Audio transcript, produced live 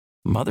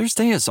Mother's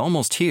Day is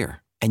almost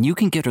here, and you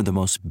can get her the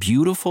most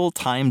beautiful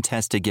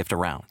time-tested gift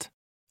around.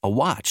 A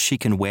watch she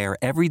can wear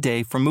every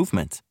day from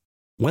Movement.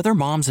 Whether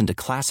mom's into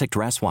classic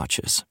dress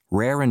watches,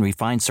 rare and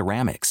refined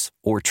ceramics,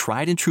 or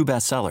tried and true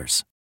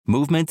bestsellers,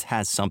 Movement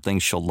has something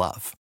she'll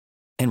love.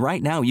 And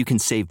right now you can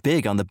save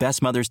big on the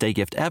best Mother's Day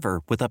gift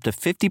ever with up to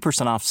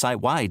 50% off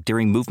site-wide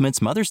during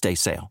Movement's Mother's Day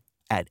sale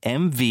at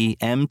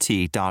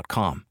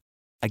MVMT.com.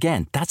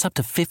 Again, that's up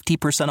to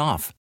 50%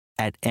 off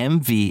at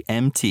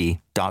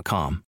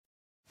MVMT.com.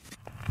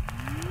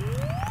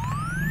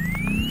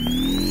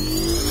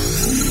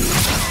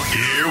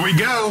 Here we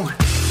go.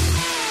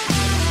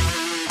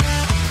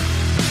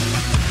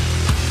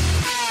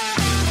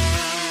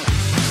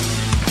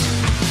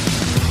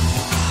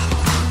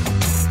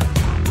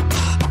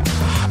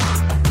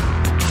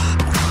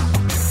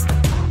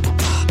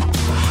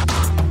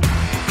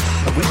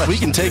 We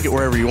can take it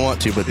wherever you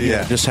want to, but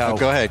just how.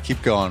 Go ahead,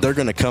 keep going. They're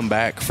going to come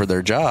back for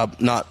their job,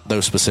 not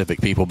those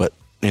specific people, but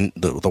in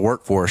the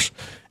workforce,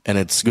 and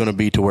it's going to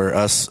be to where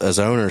us as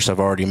owners have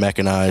already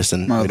mechanized,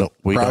 and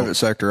private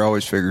sector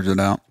always figures it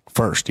out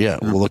first. Yeah,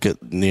 we'll look at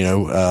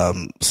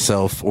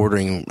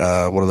self-ordering. What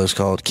are those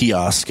called?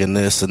 Kiosk and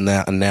this and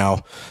that, and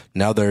now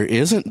there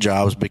isn't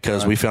jobs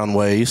because we found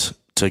ways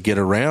to get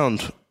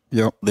around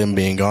them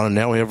being gone, and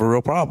now we have a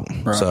real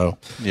problem. Right. So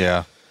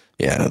yeah,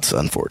 it's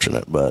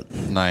unfortunate, but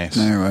nice.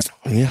 Anyway,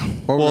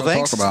 well,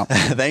 thanks. Talk about?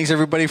 Thanks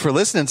everybody for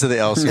listening to the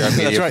LCR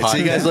Media. That's right. Podcast. See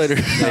you guys later.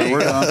 We're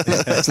done.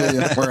 See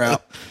you. We're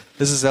out.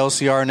 This is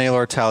LCR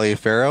Naylor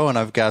Taliaferro, and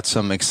I've got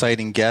some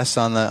exciting guests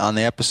on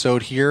the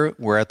episode here.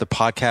 We're at the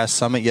Podcast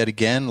Summit yet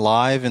again,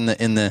 live in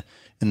the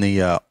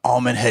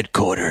Almond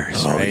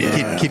headquarters, right?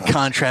 Yeah. Kid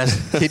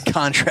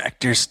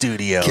Contractor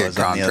Studio. Kid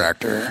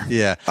Contractor.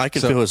 Yeah. I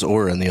can feel his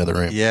aura in the other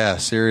room. Yeah,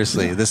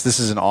 seriously. Yeah. This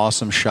is an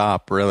awesome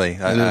shop, really.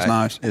 It is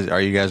nice.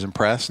 Are you guys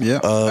impressed?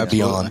 Yeah.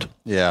 Beyond.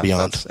 Yeah.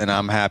 Beyond. And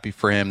I'm happy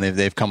for him.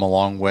 They've come a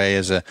long way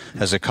as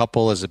a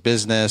couple, as a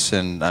business,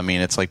 and I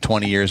mean it's like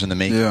 20 years in the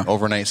making. Yeah.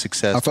 Overnight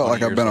success. I felt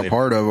like I've been a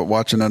part of it,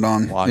 watching it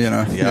on grow,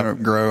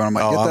 and I'm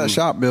like, get that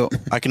shop built.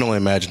 I can only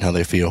imagine how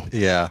they feel.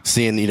 Yeah.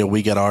 Seeing,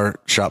 we got our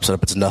shop set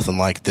up, it's nothing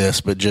like this,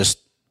 but just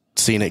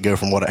seeing it go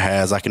from what it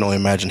has, I can only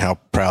imagine how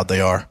proud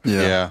they are.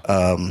 Yeah.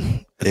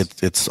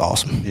 It's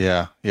awesome.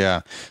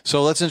 Yeah.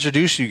 So let's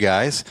introduce you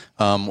guys.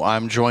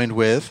 I'm joined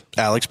with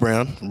Alex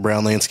Brown,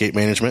 Brown Landscape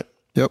Management.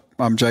 Yep.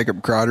 I'm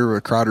Jacob Crider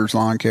with Crider's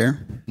Lawn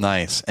Care.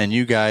 Nice. And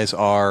you guys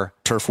are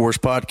Turf Wars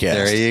Podcast.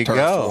 There you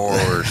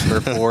go.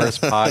 Turf Wars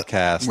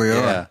Podcast. We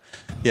are.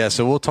 Yeah.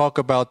 So we'll talk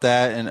about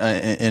that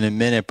in a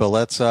minute, but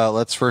let's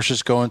first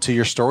just go into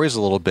your stories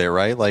a little bit,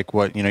 right? Like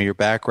what, your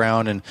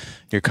background and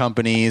your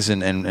companies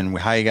and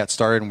how you got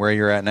started and where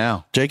you're at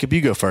now. Jacob,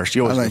 you go first.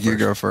 You go first. You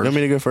want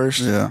me to go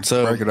first? Yeah.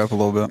 So break it up a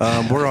little bit.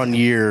 We're on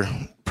year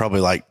probably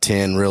like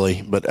 10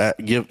 really, but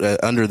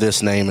under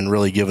this name and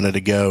really giving it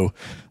a go.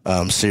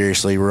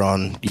 Seriously, we're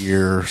on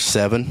year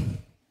 7.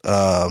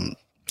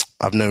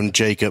 I've known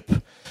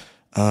Jacob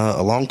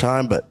a long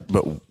time, but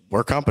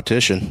we're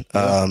competition.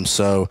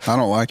 So I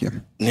don't like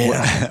him.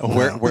 Yeah.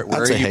 Where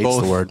are you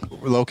both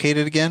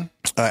located again?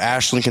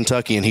 Ashland,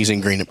 Kentucky, and he's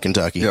in Greenup,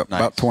 Kentucky. Yep, nice.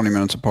 About 20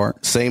 minutes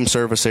apart. Same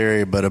service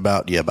area, but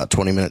about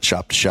 20 minutes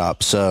shop to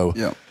shop. So,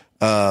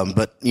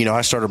 but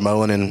I started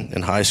mowing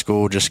in high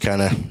school, just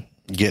kind of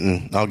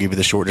I'll give you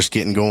the short, just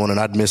getting going. And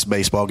I'd miss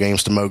baseball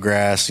games to mow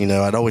grass.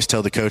 I'd always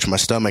tell the coach my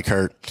stomach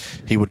hurt.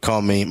 He would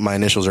call me, my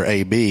initials are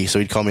AB. So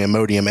he'd call me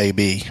Imodium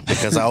AB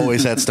because I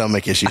always had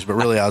stomach issues, but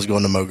really I was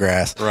going to mow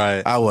grass.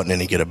 Right. I wasn't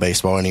any good at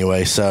baseball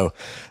anyway. So,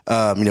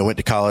 went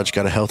to college,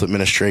 got a health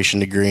administration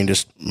degree and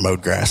just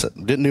mowed grass.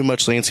 Didn't do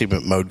much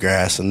landscaping, but mowed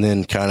grass, and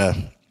then kind of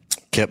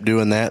kept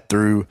doing that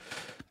through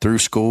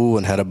school,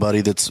 and had a buddy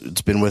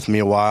it's been with me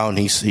a while, and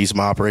he's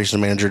my operations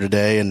manager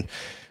today. And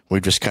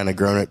we've just kind of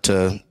grown it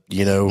to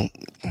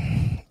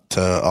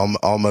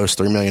almost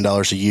 $3 million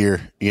a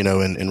year,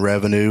 in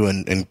revenue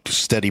and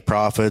steady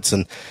profits.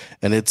 And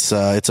it's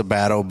a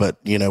battle, but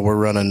we're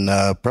running,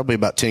 probably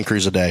about 10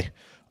 crews a day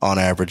on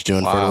average,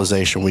 doing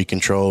fertilization, weed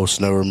control,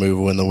 snow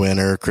removal in the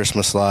winter,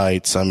 Christmas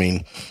lights. I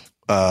mean,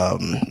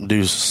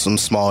 do some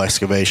small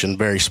excavation,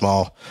 very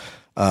small,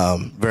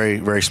 very,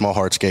 very small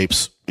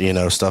hardscapes,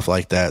 stuff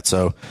like that.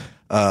 So,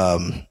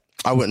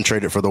 I wouldn't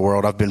trade it for the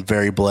world. I've been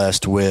very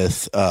blessed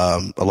with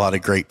a lot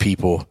of great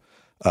people,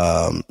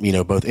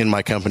 both in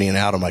my company and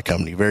out of my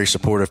company. Very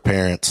supportive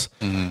parents,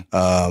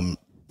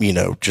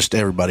 just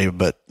everybody.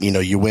 But,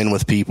 you win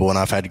with people, and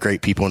I've had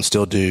great people and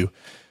still do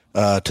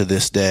to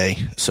this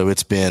day. So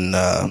it's been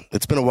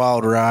a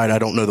wild ride. I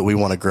don't know that we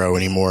want to grow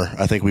anymore.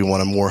 I think we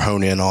want to more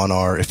hone in on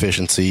our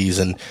efficiencies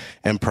and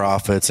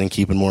profits and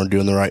keeping more and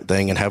doing the right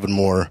thing and having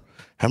more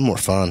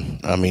fun.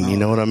 I mean, you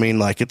know what I mean?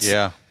 Like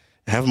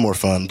having more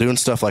fun, doing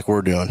stuff like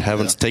we're doing,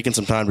 taking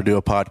some time to do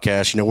a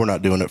podcast. We're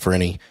not doing it for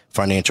any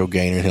financial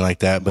gain or anything like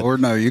that. But Lord,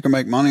 no, you can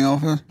make money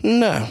off it?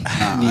 No.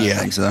 I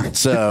think so.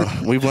 So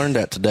we've learned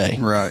that today.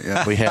 Right,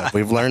 yeah. We have.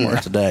 We've learned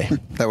that today.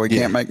 That we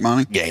can't make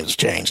money? Games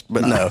changed,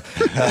 but no.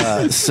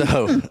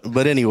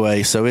 But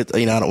anyway, so I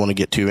don't want to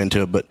get too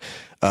into it, but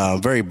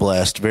very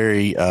blessed,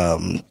 very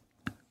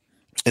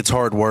it's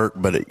hard work,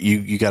 but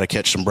you got to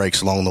catch some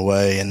breaks along the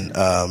way.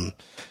 And,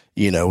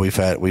 we've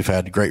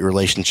had great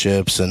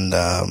relationships and,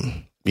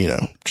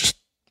 just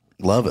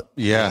love it.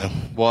 Yeah.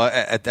 Well,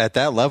 at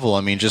that level,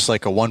 I mean, just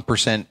like a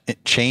 1%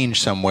 change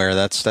somewhere,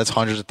 that's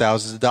hundreds of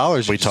thousands of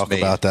dollars. We talk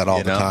about that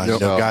all the time. Yep.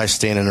 Guys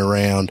standing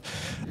around,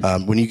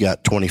 when you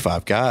got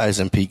 25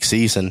 guys in peak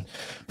season,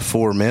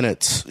 4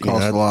 minutes,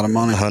 costs a lot of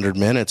money, 100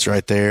 minutes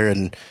right there.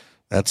 And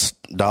that's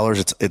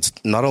dollars. It's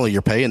not only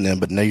you're paying them,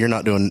 but no, you're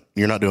not doing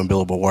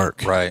billable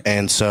work. Right.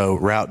 And so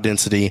route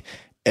density,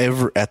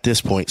 at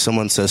this point,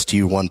 someone says to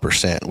you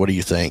 1%, what do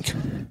you think?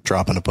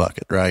 Drop in a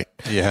bucket, right?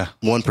 Yeah.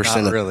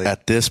 1% really.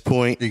 At this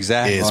point is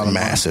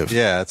massive.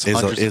 Yeah, it's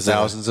hundreds of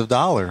thousands of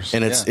dollars.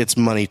 And it's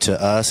money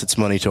to us, it's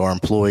money to our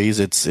employees,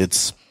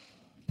 it's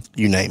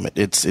you name it.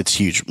 It's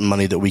huge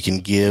money that we can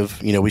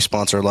give. We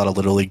sponsor a lot of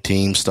little league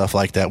teams, stuff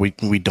like that.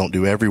 We don't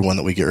do every one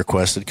that we get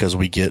requested because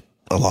we get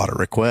a lot of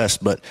requests,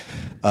 but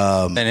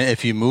and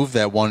if you move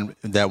that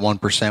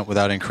 1%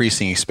 without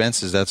increasing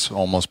expenses, that's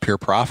almost pure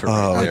profit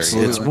right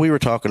there. We were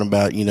talking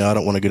about, I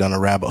don't want to go down a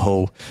rabbit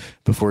hole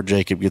before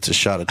Jacob gets a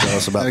shot to tell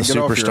us about the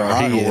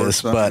superstar he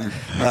is, but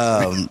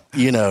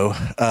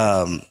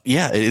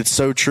it's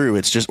so true.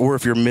 It's just, or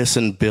if you're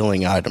missing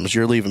billing items,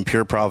 you're leaving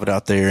pure profit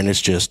out there, and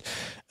it's just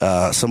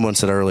someone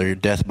said earlier,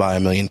 death by a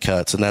million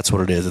cuts, and that's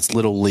what it is. It's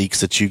little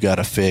leaks that you got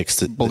to fix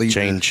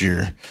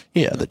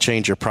that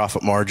change your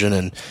profit margin.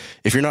 And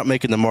if you're not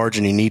making the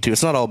margin you need to,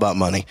 it's not all about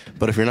money,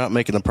 but if you're not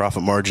making the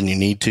profit margin you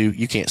need to,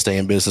 you can't stay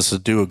in business to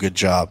do a good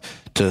job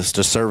to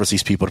service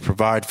these people, to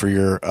provide for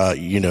your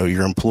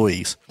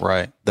employees.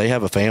 Right. They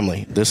have a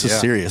family. This is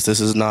serious.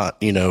 This is not,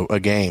 a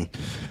game.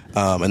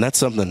 And that's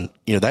something,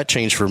 that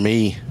changed for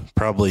me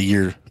probably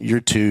year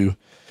two,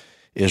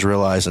 is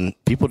realizing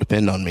people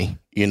depend on me,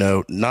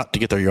 not to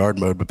get their yard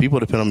mowed, but people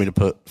depend on me to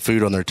put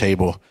food on their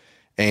table,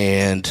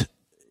 and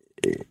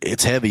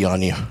it's heavy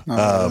on you.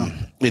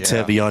 It's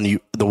heavy on you,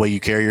 the way you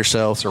carry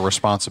yourself. It's a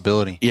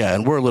responsibility. Yeah.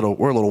 And we're a little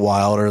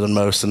wilder than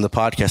most in the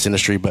podcast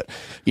industry, but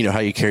how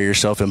you carry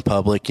yourself in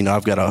public,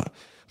 I've got a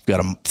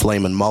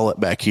flaming mullet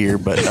back here,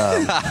 but,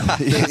 I'm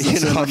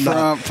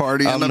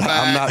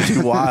not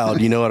too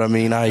wild. You know what I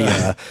mean?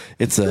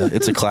 It's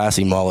a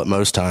classy mullet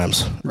most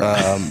times.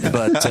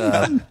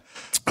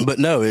 But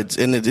no, it's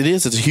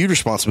a huge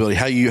responsibility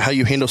how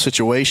you handle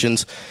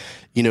situations,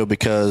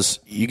 because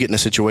you get in a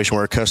situation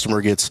where a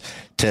customer gets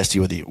testy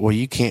with you. Well,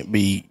 you can't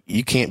be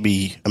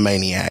a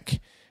maniac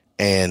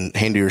and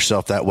handle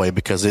yourself that way,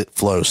 because it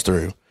flows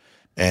through,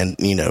 and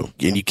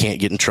you can't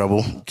get in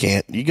trouble.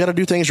 You got to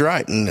do things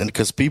right. And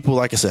because people,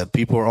 like I said,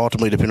 people are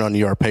ultimately depending on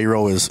you. Our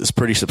payroll is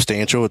pretty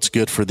substantial. It's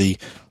good for the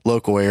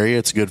local area.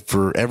 It's good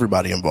for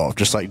everybody involved,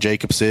 just like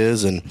Jacob's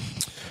is. And,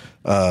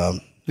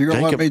 you're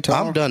going to let me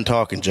talk? I'm done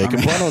talking,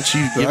 Jacob. Why don't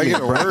you give me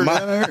a word?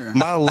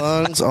 My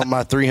lungs on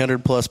my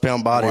 300-plus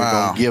pound body are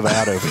going to give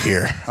out over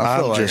here.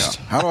 How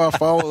do I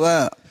follow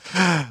that?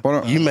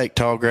 You make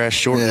tall grass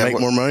short and make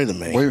more money than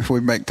me.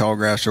 We make tall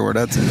grass short.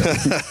 That's it.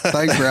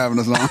 Thanks for having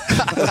us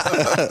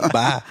on.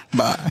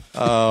 Bye.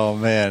 Oh,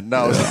 man.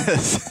 No.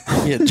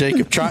 Yeah,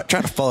 Jacob, try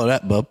to follow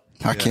that, bub.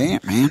 I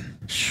can't, man.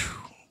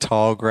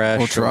 Tall grass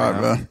we'll short. Try,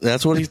 bro.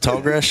 That's what he's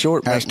tall grass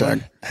short.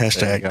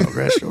 Hashtag tall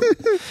grass short.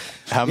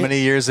 How many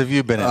years have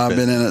you been in I've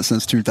been in it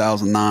since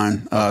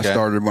 2009.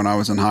 Started when I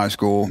was in high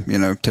school,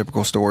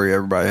 typical story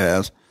everybody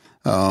has.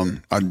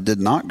 I did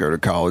not go to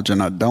college,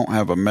 and I don't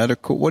have a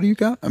medical. What do you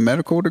got? A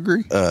medical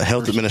degree?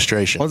 Health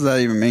administration. What does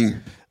that even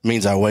mean?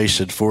 Means I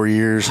wasted 4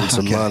 years and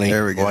some money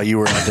while you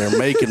were out there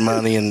making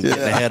money and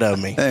getting ahead of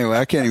me. Anyway,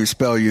 I can't even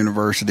spell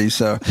university,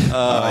 so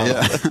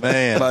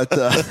man. But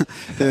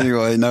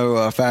anyway,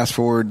 fast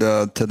forward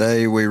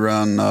today, we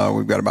run.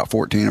 We've got about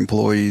 14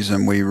 employees,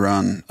 and we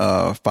run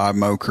 5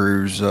 mow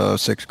crews,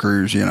 6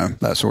 crews,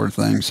 that sort of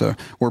thing. So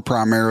we're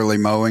primarily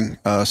mowing,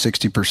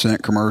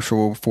 60%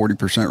 commercial,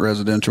 40%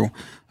 residential.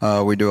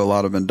 We do a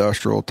lot of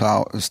industrial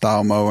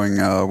style mowing.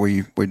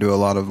 We do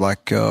a lot of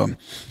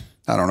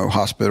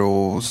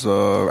hospitals,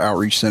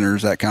 outreach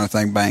centers, that kind of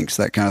thing, banks,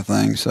 that kind of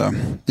thing. So,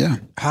 yeah.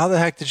 How the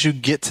heck did you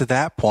get to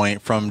that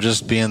point from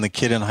just being the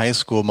kid in high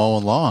school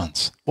mowing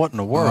lawns? What in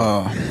the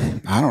world?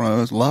 I don't know.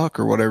 It's luck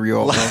or whatever you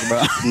all talk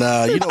about.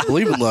 No, you don't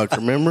believe in luck,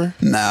 remember?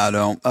 No, I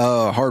don't.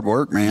 Hard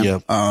work, man.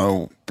 Yep.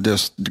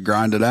 Just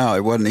grind it out.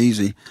 It wasn't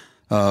easy.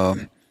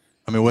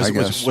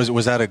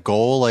 Was that a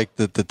goal? Like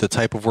the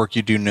type of work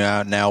you do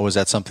now, was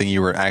that something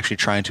you were actually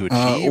trying to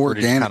achieve?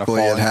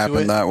 Organically, it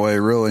happened that way,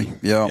 really.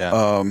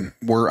 Yeah.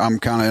 I'm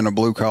kind of in a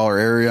blue collar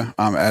area.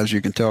 As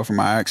you can tell from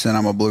my accent,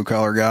 I'm a blue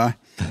collar guy.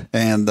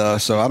 And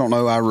so I don't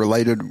know. I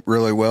related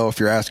really well. If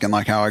you're asking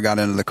like how I got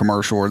into the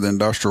commercial or the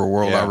industrial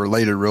world, I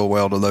related real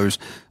well to those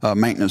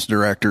maintenance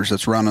directors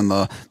that's running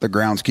the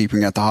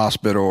groundskeeping at the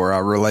hospital, or I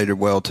related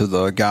well to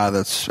the guy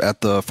that's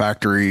at the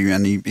factory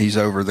and he's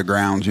over the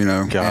grounds.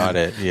 Got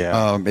it.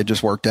 Yeah. It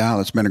just worked out.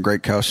 It's been a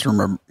great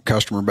customer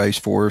base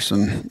for us,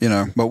 and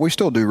but we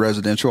still do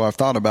residential. I've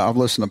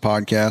listened to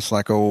podcasts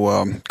like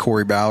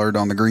Corey Ballard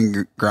on the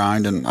Green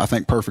Grind, and I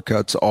think Perfect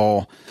Cut's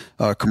all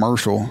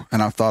commercial,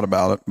 and I've thought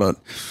about it, but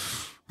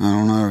I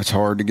don't know. It's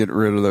hard to get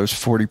rid of those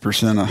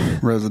 40%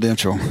 of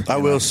residential. I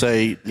will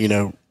say,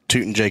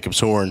 tooting Jacob's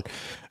horn,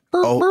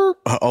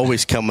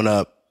 always coming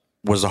up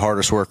was the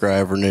hardest worker I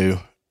ever knew,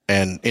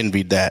 and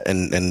envied that,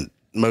 and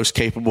most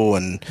capable,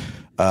 and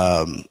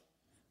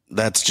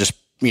that's just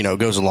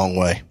goes a long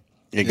way.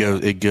 It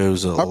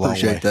goes a long way. I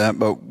appreciate that,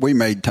 but we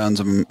made tons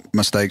of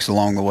mistakes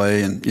along the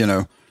way, and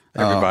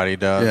everybody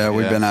does. Yeah,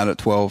 we've been at it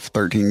 12,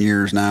 13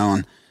 years now,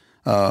 and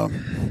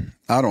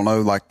I don't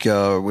know,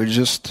 we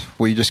just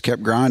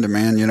kept grinding,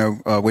 man.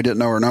 We didn't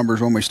know our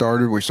numbers when we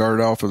started. We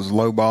started off as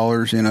low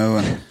ballers, and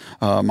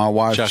my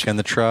wife chucking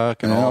the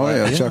truck and all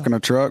that. Chucking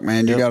a truck,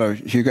 man. You got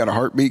a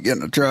heartbeat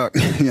getting a truck,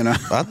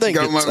 I think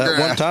at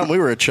one time we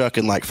were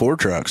chucking like 4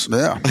 trucks.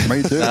 Yeah,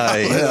 me too.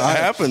 It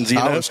happens,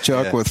 I was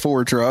Chuck with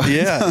 4 trucks.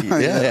 Yeah,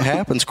 it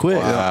happens quick.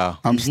 Wow.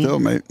 I'm still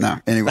mate. No,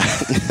 anyway.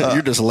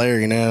 You're just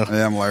Larry now.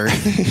 Yeah, I'm Larry.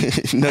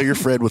 No, you're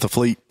Fred with a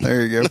fleet.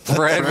 There you go.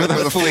 Fred with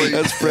a fleet.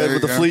 That's Fred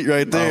with a fleet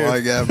right there. Oh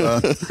my God,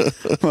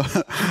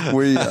 bud.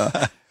 We,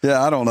 I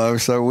don't know.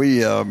 So we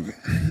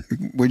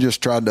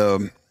just tried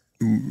to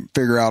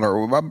figure out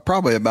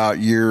probably about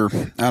year,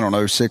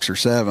 6 or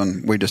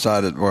 7, we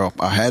decided, well,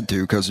 I had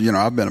to, because,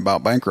 I've been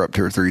about bankrupt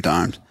 2 or 3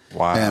 times.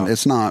 Wow. And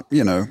it's not,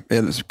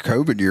 it's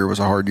COVID year was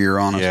a hard year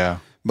on us. Yeah.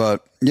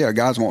 But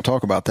guys won't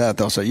talk about that.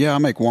 They'll say, I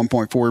make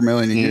 $1.4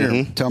 million a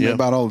year. Tell me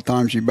about all the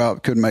times you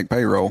couldn't make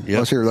payroll.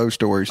 Let's hear those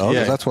stories.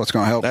 That's what's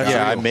going to help.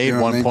 I made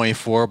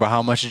 1.4, but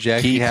how much did you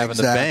actually have in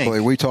the bank?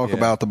 Exactly. We talk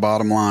about the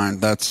bottom line.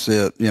 That's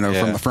it.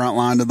 From the front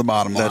line to the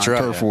bottom line. That's right.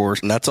 Turf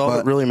wars. And that's all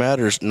that really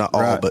matters. Not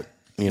all, but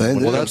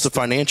that's the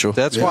financial.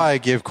 That's why I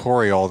give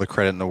Corey all the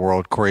credit in the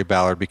world, Corey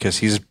Ballard, because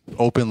he's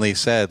openly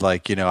said,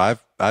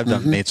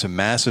 I've made some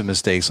massive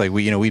mistakes. Like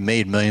we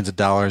made millions of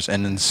dollars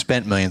and then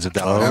spent millions of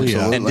dollars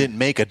and didn't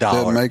make a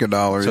dollar. Didn't make a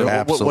dollar.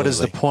 So what is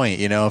the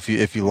point?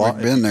 if you lost,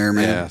 we've been there,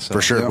 man. Yeah,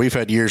 for sure. We've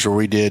had years where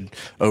we did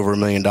over $1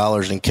 million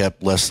and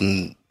kept less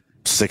than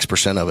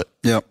 6% of it.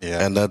 Yep.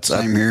 Yeah. And that's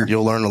same here.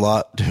 You'll learn a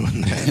lot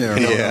doing that.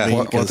 Yeah.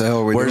 What the hell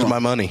are we where's doing? my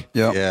money?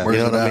 Yep. Yeah. You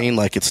know what I mean?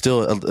 Like, it's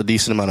still a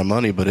decent amount of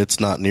money, but it's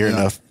not near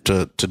enough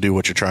to do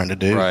what you're trying to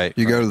do. Right.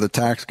 You go to the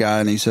tax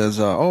guy and he says,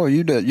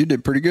 you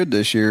did pretty good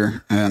this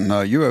year, and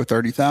you owe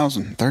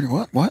 $30,000. 30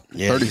 what?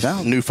 Yeah.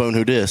 30,000. New phone,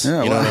 who dis?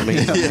 Yeah, you know what I mean?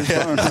 You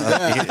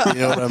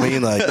know what I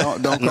mean? Like,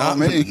 don't call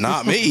me.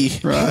 Not me.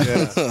 Right.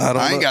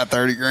 I ain't got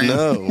 30 grand.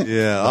 No.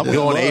 Yeah. I'm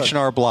going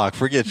H&R Block.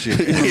 Forget you.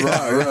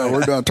 Right.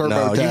 We're doing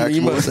TurboTax.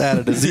 You must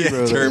add a zero.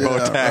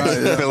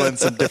 TurboTax. Fill in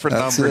some different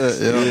numbers.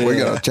 We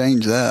got to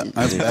change that.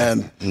 That's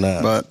bad.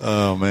 No. But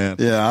oh man.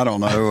 Yeah, I don't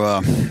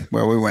know.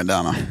 Well, we went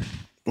down a.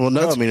 Well,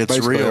 no, I mean, it's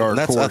real.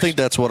 I think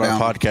that's what our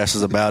podcast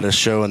is about, is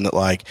showing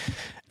that,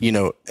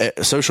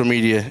 social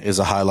media is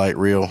a highlight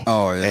reel.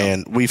 Oh, yeah.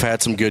 And we've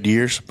had some good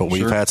years, but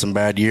we've had some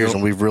bad years,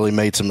 and we've really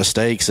made some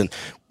mistakes. And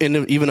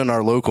even in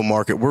our local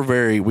market,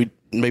 we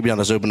maybe not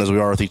as open as we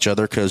are with each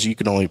other, because you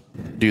can only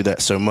do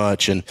that so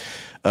much. And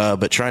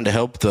but trying to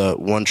help the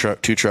 1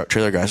 truck, 2 truck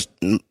trailer guys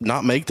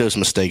not make those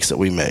mistakes that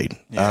we made.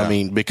 Yeah. I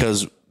mean,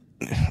 because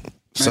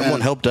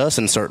someone helped us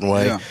in a certain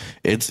way. Yeah.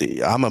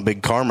 I'm a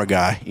big karma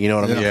guy. You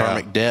know what I mean?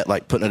 Karmic debt,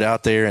 like putting it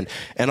out there.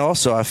 And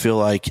also I feel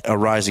like a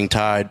rising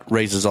tide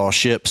raises all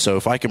ships. So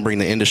if I can bring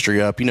the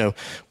industry up,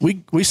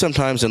 we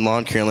sometimes in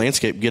lawn care and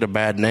landscape get a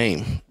bad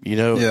name,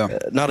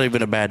 not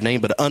even a bad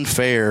name, but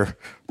unfair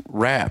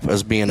rap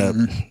as being a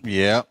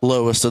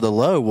lowest of the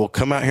low. Well,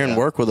 come out here and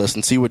work with us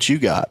and see what you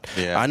got.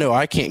 Yeah. I know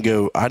I can't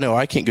go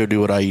do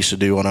what I used to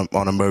do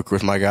on a moker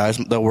with my guys.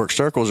 They'll work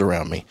circles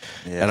around me.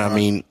 Yeah. And I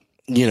mean,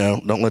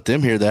 don't let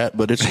them hear that,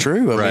 but it's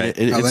true. I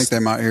mean, I think they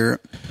might hear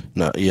it.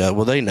 No, yeah,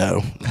 well, they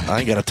know. I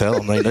ain't got to tell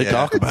them. They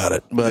talk about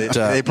it, but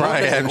they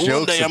probably have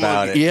jokes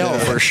about it. Yeah,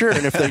 for sure.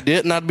 And if they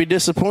didn't, I'd be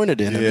disappointed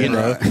in them.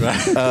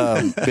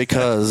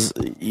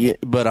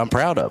 But I'm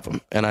proud of them,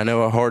 and I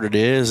know how hard it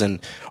is, and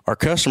our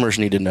customers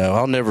need to know.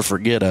 I'll never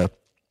forget a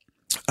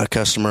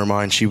customer of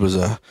mine. She was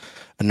a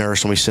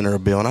nurse, and we sent her a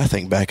bill, and I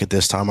think back at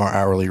this time our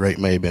hourly rate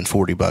may have been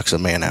 $40 a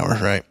man hour,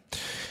 right?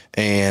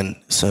 And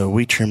so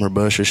we trim her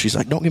bushes. She's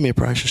like, don't give me a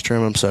price, just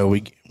trim them. So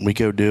we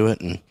go do it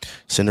and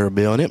send her a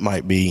bill, and it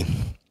might be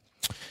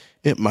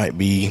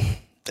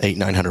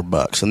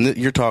 $800-900. And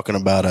you're talking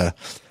about a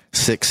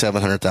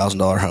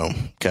 $600,000-700,000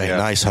 home. Okay. Yeah.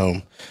 Nice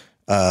home.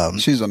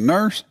 She's a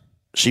nurse.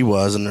 She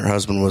was, and her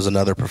husband was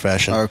another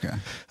profession. Okay.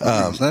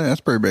 That's a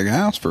pretty big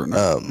house for a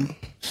nurse.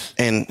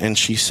 And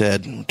she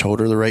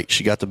told her the rate.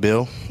 She got the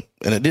bill,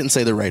 and it didn't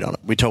say the rate on it.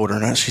 We told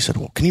her, and she said,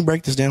 well, can you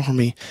break this down for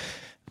me?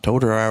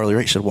 Told her our hourly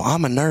rate. She said, well,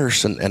 I'm a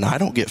nurse and I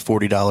don't get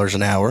 $40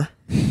 an hour.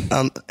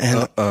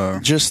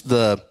 Just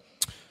the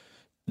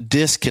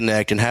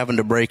disconnect and having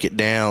to break it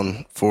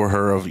down for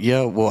her of,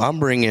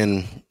 I'm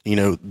bringing,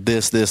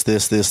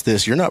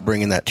 this. You're not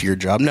bringing that to your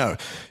job. No,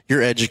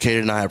 you're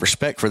educated and I have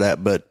respect for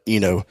that. But,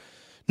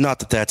 not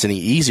that that's any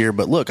easier,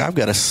 but look, I've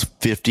got a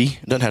 50.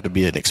 It doesn't have to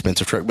be an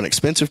expensive truck, but an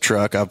expensive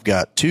truck. I've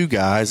got 2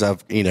 guys. So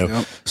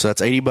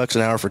that's $80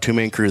 an hour for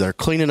 2-man crew. They're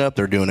cleaning up.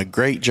 They're doing a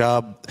great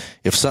job.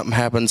 If something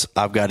happens,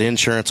 I've got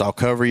insurance. I'll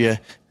cover you.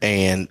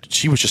 And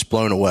she was just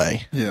blown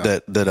away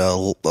that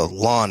a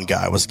lawn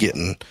guy was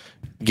getting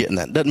getting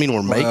that. Doesn't mean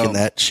we're making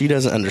that. She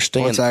doesn't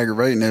understand. What's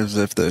aggravating is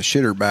if the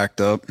shitter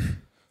backed up,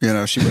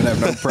 she would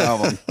have no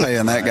problem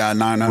paying that guy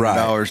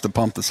 $900 to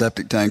pump the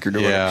septic tank or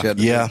do whatever she had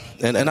to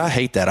do. And I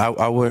hate that.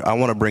 I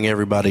want to bring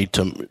everybody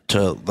to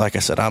like I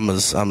said, I'm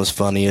as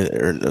funny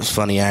or as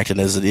funny acting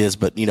as it is,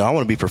 but I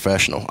want to be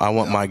professional. I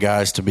want my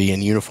guys to be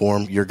in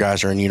uniform. Your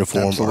guys are in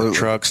uniform. Absolutely. Our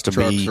trucks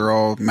are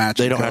all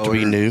matching. They don't have to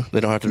be new.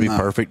 They don't have to be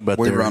perfect. But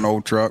we run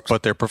old trucks.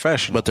 But they're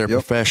professional.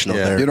 Professional.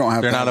 Yeah.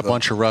 They're not a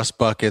bunch of rust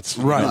buckets.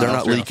 Right. They're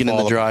not leaking in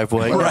the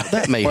driveway. Right.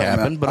 That may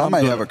happen. But I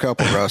may have a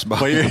couple of rust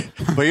buckets.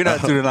 But you're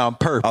not doing it on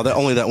purpose.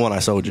 Only that one I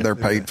sold you. They're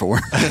paid for.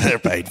 They're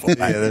paid for.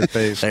 Yeah, they're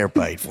paid. They're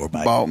paid for.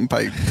 Baby. Bought and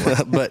paid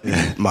for. But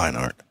mine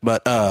aren't.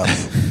 But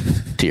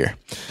tier.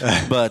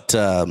 But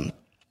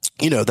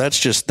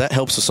that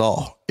helps us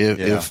all.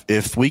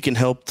 If we can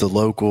help the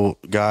local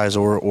guys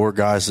or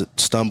guys that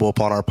stumble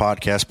upon our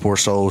podcast, poor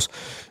souls,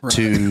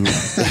 to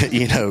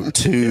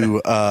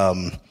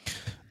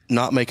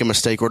not make a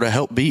mistake or to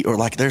help beat, or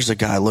like there's a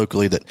guy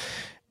locally that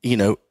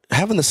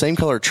having the same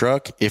color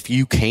truck, if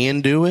you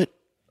can do it.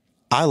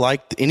 I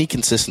like any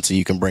consistency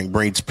you can bring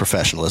breeds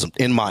professionalism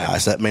in my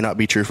eyes. That may not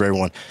be true for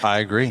everyone. I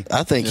agree.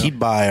 I think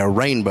he'd buy a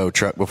rainbow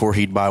truck before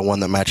he'd buy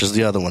one that matches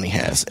the other one he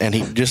has. And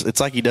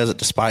it's like he does it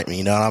to spite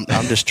me.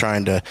 I'm just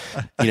trying to,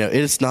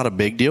 it's not a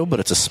big deal,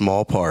 but it's a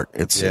small part.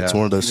 It's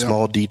one of those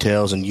small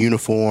details and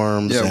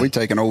uniforms. Yeah. We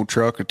take an old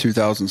truck, a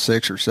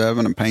 2006 or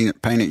 7 and paint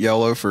it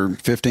yellow for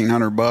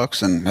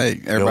 $1,500. And hey,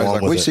 everybody's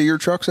like, we see your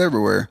trucks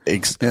everywhere.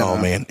 Oh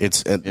man.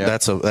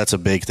 That's a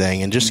big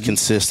thing. And just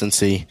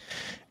consistency.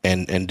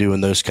 And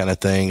doing those kind of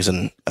things.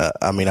 And,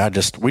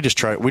 we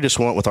just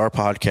want with our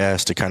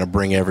podcast to kind of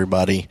bring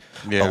everybody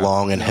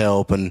along and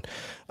help. And,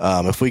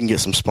 if we can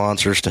get some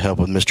sponsors to help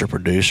with Mr.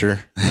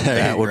 Producer,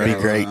 that would be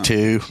great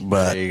too.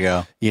 But there you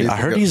go. I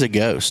heard he's a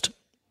ghost.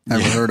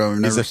 Never heard of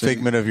him. He's a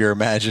figment of your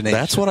imagination.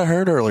 That's what I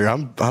heard earlier.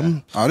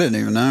 I didn't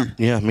even know.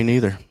 Yeah, me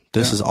neither.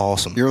 This is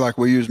awesome. You're like,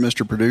 we use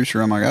Mr.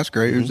 Producer. I'm like, that's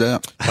great. Who's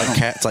that?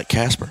 It's like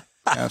Casper.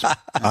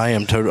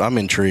 I'm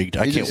intrigued.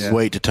 I can't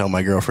wait to tell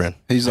my girlfriend.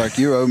 He's like,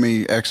 you owe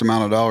me X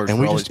amount of dollars. And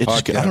for all these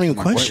podcasts. I don't even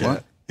question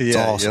it. It's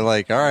awesome. You're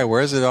like, all right,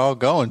 where's it all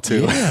going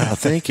to? Yeah, I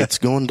think it's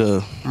going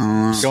to.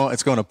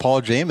 It's going to Paul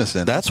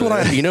Jameson. That's what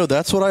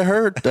That's what I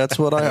heard. That's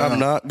what I'm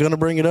not going to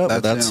bring it up.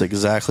 But that's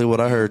exactly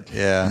what I heard.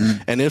 Yeah.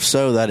 And if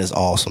so, that is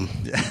awesome.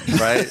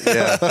 Right.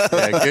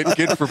 Yeah.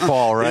 Good for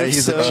Paul. Right.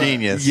 He's a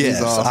genius.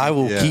 Yes, awesome. I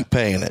will keep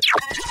paying it.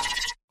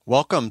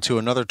 Welcome to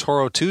another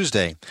Toro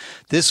Tuesday.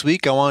 This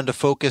week I wanted to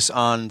focus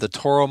on the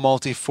Toro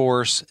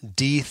Multi-Force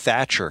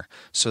D-Thatcher.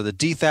 So the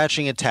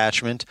dethatching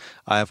attachment,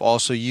 I've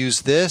also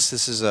used this.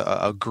 This is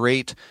a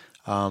great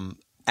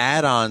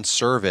add-on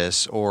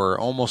service, or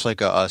almost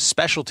like a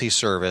specialty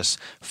service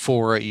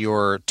for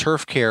your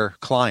turf care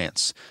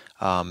clients.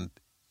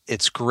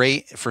 It's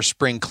great for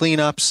spring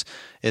cleanups.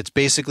 It's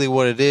basically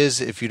what it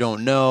is. If you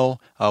don't know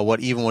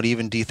what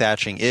even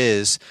dethatching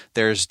is,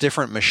 there's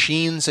different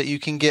machines that you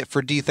can get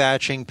for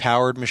dethatching,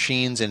 powered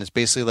machines, and it's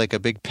basically like a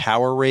big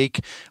power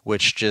rake,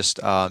 which just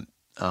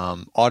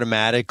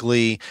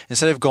automatically,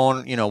 instead of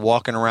going,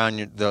 walking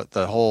around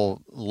the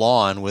whole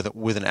lawn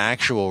with an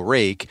actual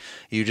rake,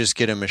 you just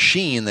get a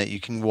machine that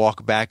you can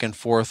walk back and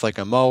forth like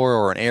a mower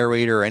or an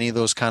aerator or any of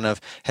those kind of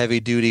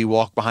heavy duty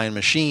walk behind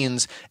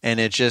machines,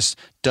 and it just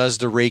does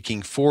the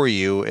raking for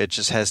you. It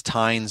just has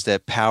tines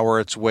that power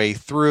its way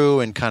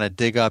through and kind of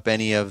dig up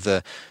any of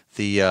the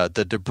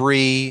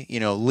debris,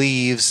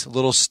 leaves,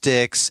 little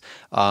sticks,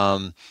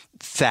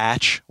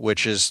 thatch,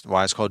 which is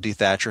why it's called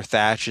dethatcher.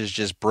 Thatch is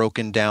just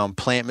broken down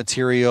plant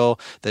material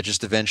that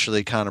just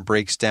eventually kind of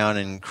breaks down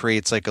and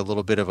creates like a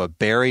little bit of a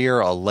barrier,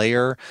 a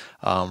layer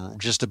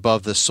just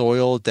above the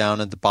soil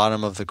down at the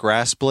bottom of the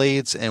grass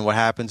blades. And what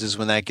happens is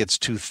when that gets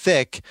too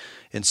thick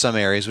in some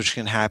areas, which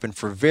can happen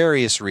for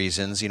various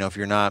reasons, if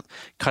you're not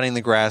cutting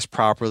the grass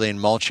properly and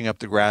mulching up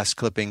the grass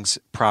clippings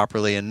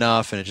properly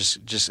enough, and it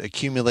just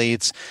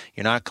accumulates,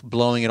 you're not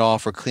blowing it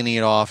off or cleaning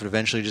it off, it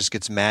eventually just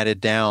gets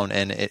matted down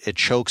and it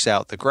chokes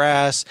out the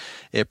grass.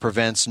 It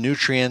prevents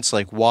nutrients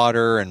like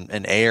water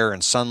and air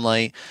and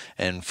sunlight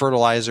and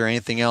fertilizer,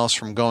 anything else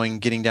from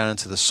getting down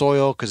into the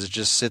soil, because it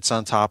just sits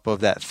on top of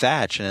that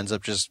thatch and ends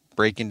up just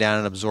breaking down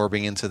and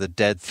absorbing into the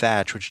dead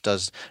thatch, which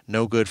does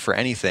no good for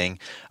anything.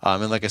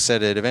 And like I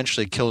said, it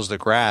eventually kills the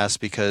grass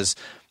because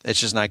it's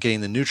just not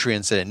getting the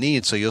nutrients that it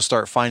needs. So you'll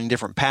start finding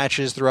different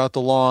patches throughout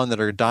the lawn that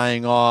are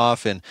dying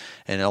off, and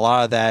a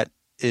lot of that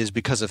is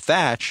because of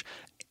thatch.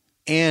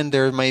 And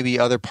there may be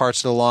other parts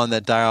of the lawn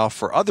that die off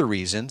for other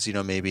reasons,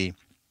 maybe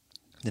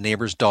the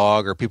neighbor's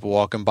dog or people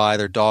walking by,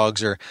 their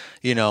dogs are,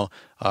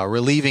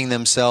 relieving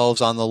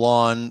themselves on the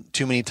lawn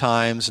too many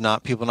times,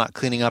 people not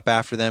cleaning up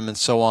after them and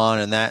so on.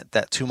 And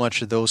that too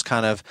much of those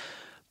kind of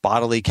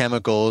bodily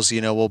chemicals,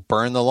 will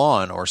burn the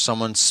lawn, or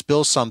someone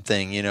spills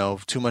something,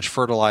 too much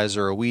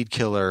fertilizer or weed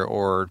killer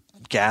or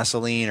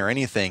gasoline or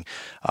anything,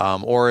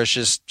 or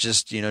it's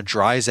just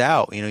dries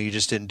out. You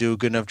just didn't do a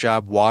good enough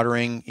job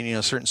watering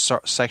certain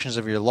sections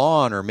of your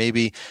lawn, or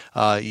maybe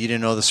you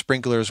didn't know the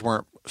sprinklers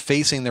weren't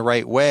facing the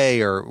right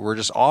way or were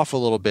just off a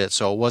little bit,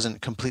 so it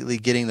wasn't completely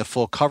getting the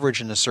full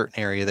coverage in a certain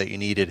area that you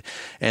needed,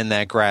 and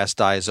that grass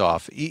dies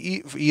off.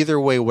 Either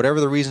way, whatever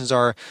the reasons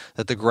are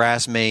that the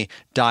grass may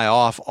die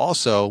off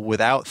also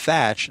without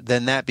thatch,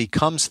 then that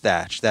becomes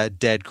thatch. That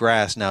dead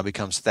grass now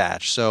becomes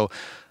thatch. So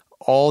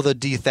all the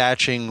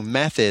dethatching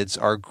methods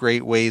are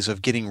great ways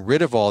of getting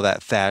rid of all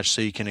that thatch,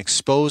 so you can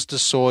expose the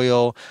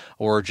soil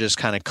or just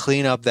kind of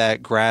clean up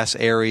that grass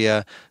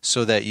area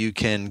so that you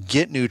can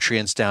get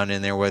nutrients down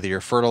in there, whether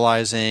you're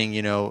fertilizing,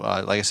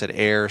 like I said,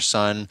 air,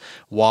 sun,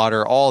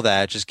 water, all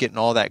that, just getting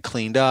all that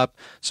cleaned up.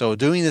 So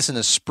doing this in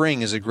the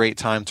spring is a great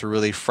time to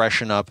really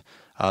freshen up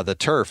the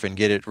turf and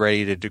get it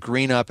ready to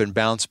green up and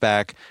bounce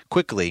back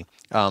quickly.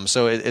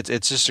 So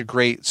it's just a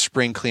great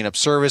spring cleanup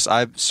service.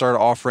 I've started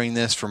offering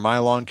this for my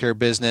lawn care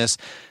business.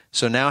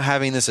 So now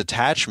having this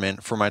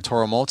attachment for my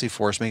Toro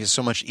Multiforce makes it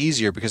so much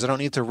easier because I don't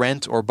need to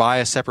rent or buy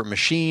a separate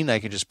machine. I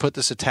can just put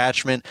this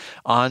attachment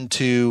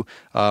onto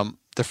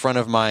the front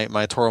of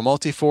my Toro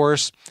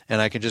Multiforce, and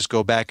I can just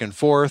go back and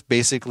forth,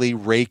 basically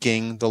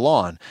raking the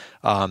lawn.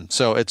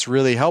 So it's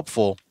really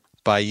helpful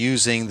by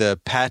using the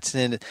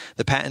patented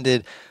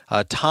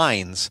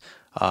tines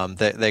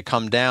that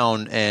come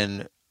down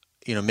and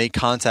make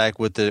contact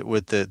with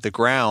the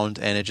ground,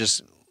 and it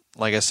just,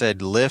 like I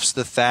said, lifts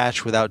the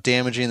thatch without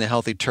damaging the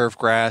healthy turf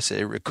grass.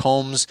 It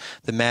combs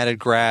the matted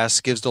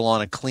grass, gives the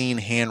lawn a clean,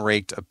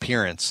 hand-raked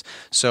appearance.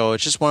 So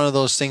it's just one of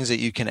those things that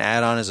you can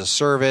add on as a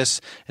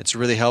service. It's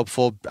really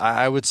helpful.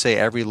 I would say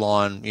every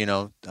lawn,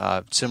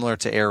 similar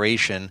to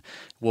aeration,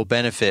 will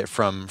benefit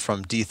from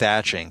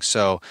dethatching.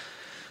 So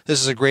this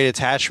is a great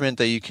attachment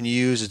that you can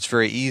use. It's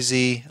very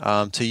easy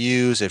to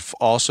use. It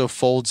also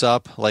folds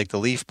up like the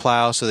leaf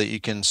plow so that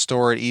you can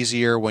store it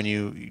easier when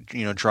you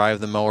drive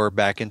the mower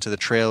back into the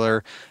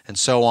trailer and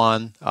so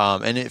on.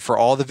 For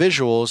all the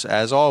visuals,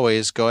 as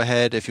always, go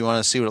ahead if you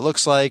want to see what it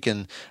looks like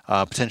and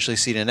potentially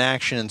see it in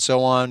action and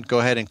so on. Go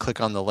ahead and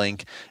click on the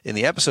link in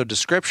the episode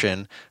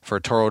description for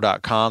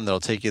Toro.com.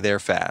 That'll take you there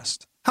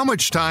fast. How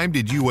much time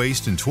did you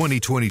waste in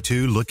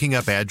 2022 looking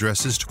up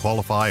addresses to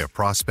qualify a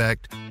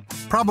prospect?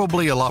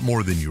 Probably a lot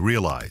more than you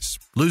realize.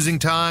 Losing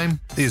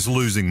time is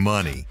losing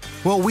money.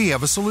 Well, we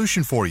have a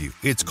solution for you.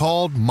 It's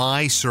called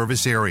My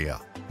Service Area.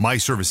 My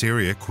Service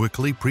Area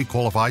quickly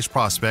pre-qualifies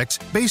prospects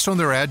based on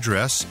their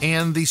address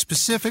and the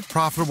specific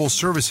profitable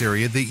service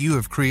area that you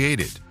have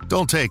created.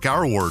 Don't take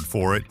our word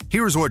for it.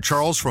 Here's what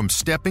Charles from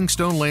Stepping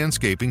Stone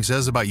Landscaping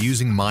says about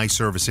using My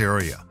Service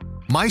Area.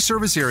 My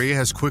Service Area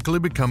has quickly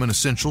become an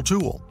essential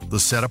tool. The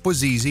setup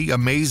was easy,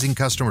 amazing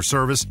customer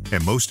service,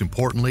 and most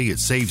importantly, it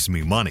saves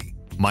me money.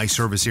 My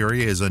Service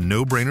Area is a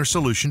no-brainer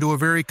solution to a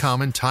very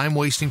common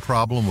time-wasting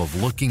problem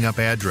of looking up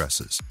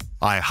addresses.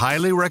 I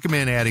highly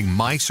recommend adding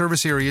My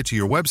Service Area to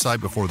your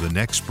website before the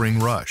next spring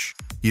rush.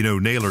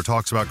 Naylor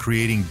talks about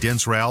creating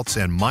dense routes,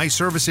 and My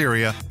Service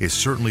Area is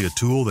certainly a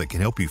tool that can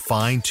help you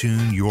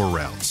fine-tune your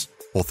routes.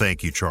 Well,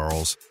 thank you,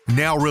 Charles.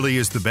 Now really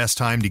is the best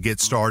time to get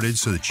started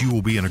so that you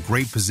will be in a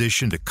great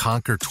position to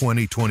conquer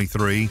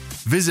 2023.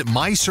 Visit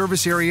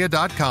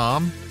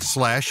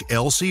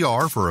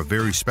myservicearea.com/LCR for a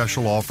very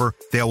special offer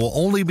that will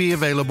only be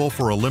available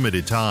for a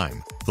limited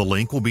time. The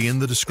link will be in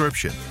the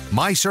description.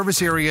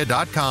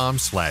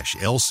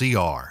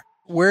 myservicearea.com/LCR.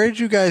 Where did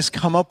you guys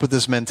come up with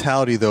this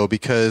mentality, though?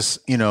 Because,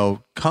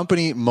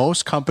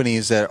 most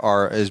companies that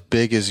are as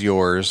big as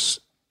yours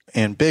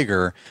and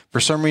bigger,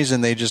 for some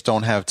reason they just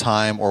don't have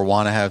time or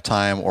want to have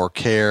time or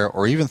care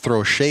or even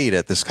throw shade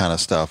at this kind of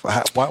stuff.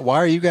 Why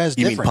are you guys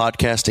different? You mean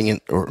podcasting?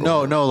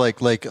 No,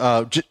 like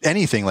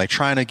anything, like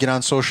trying to get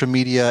on social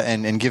media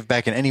and give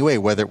back in any way,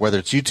 whether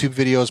it's YouTube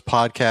videos,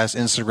 podcasts,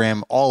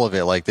 Instagram, all of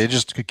it. Like they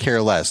just could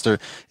care less.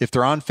 If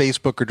they're on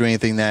Facebook or doing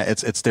anything that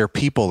it's their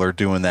people are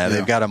doing that. Yeah,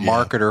 they've got a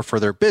marketer for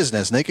their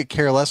business and they could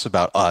care less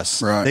about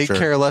us. Right, they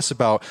care less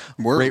about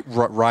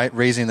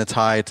raising the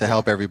tide to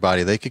help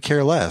everybody. They could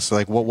care less.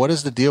 Like what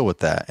is the deal with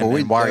that?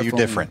 And why are you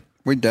different?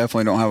 We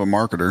definitely don't have a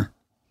marketer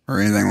or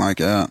anything like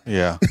that.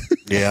 Yeah.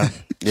 Yeah.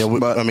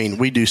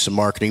 We do some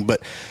marketing,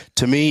 but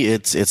to me,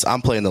 it's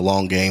I'm playing the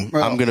long game.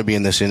 Well, I'm going to be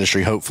in this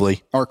industry,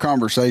 hopefully. Our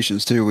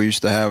conversations too, we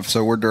used to have,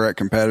 so we're direct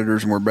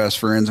competitors and we're best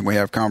friends and we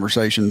have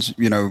conversations,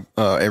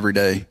 every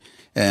day.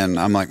 And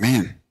I'm like,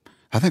 man,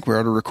 I think we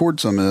ought to record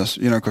some of this,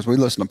 because we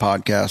listen to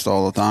podcasts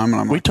all the time.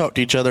 And we talk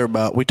to each other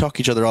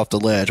off the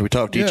ledge. We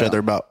talk to each other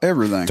about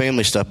everything,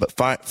 family stuff,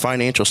 but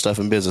financial stuff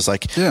in business.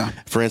 Like,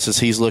 for instance,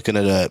 he's looking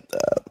at a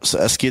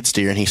skid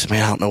steer and he said,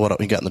 man, I don't know what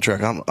we got in the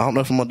truck. I don't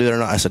know if I'm going to do that or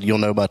not. I said, you'll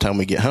know by the time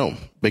we get home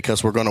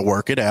because we're going to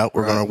work it out.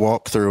 We're going to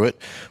walk through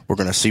it. We're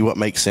going to see what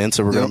makes sense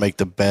and we're going to make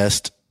the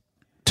best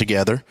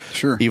together.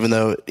 Sure. Even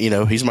though,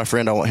 he's my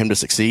friend, I want him to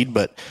succeed,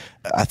 but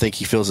I think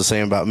he feels the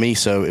same about me.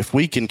 So if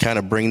we can kind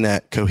of bring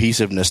that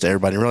cohesiveness to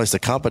everybody and realize the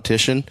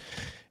competition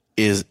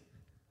is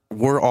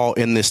we're all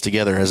in this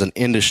together as an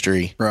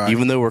industry, right.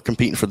 Even though we're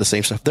competing for the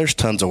same stuff, there's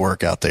tons of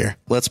work out there.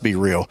 Let's be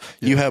real.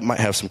 Yeah. You might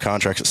have some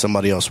contracts that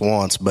somebody else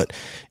wants, but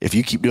if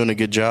you keep doing a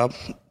good job,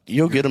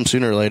 you'll get them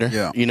sooner or later.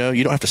 Yeah. You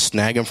don't have to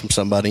snag them from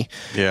somebody.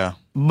 Yeah.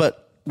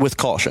 But with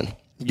caution.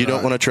 You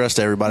don't want to trust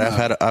everybody.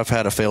 No. I've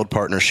had a failed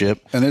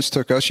partnership, and it's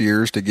took us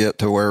years to get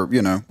to where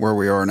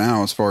we are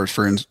now as far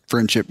as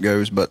friendship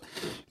goes. But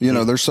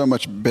there's so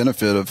much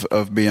benefit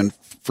of being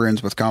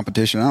friends with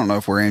competition. I don't know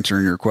if we're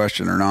answering your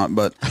question or not,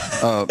 but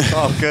all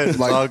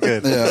good, all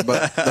good. Yeah,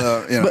 but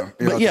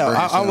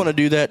I want to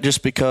do that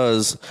just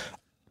because.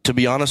 To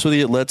be honest with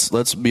you,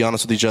 let's be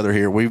honest with each other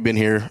here. We've been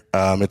here.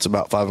 It's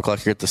about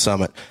 5:00 here at the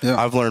summit. Yeah.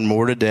 I've learned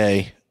more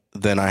today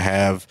than I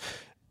have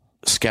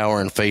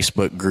scouring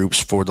Facebook groups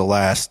for the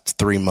last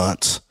 3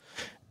 months.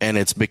 And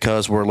it's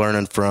because we're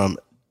learning from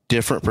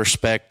different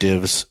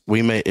perspectives.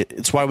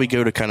 It's why we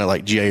go to kind of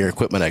like GA or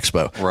Equipment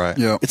Expo. Right.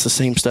 Yeah. It's the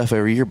same stuff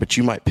every year, but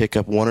you might pick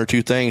up 1 or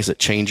 2 things that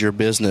change your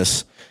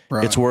business.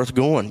 Right. It's worth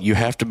going. You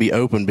have to be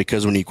open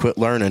because when you quit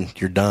learning,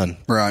 you're done.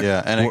 Right.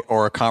 Yeah. And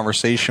or a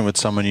conversation with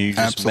someone you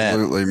just met.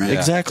 Absolutely, man.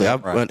 Exactly.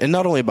 Yeah. And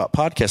not only about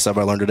podcasts have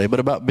I learned today, but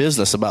about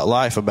business, about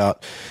life,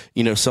 about,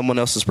 someone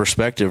else's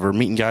perspective, or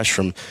meeting guys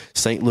from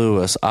St.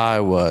 Louis,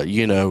 Iowa,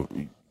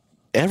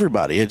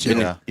 everybody.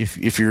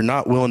 If you're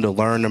not willing to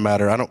learn, no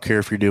matter, I don't care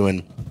if you're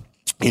doing,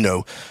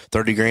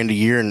 $30,000 a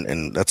year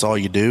and that's all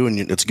you do and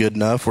it's good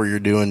enough, or you're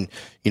doing,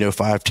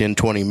 5, 10,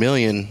 20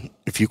 million.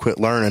 If you quit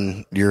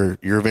learning, you're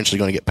eventually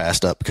going to get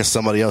passed up because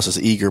somebody else is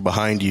eager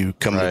behind you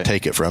coming to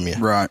take it from you.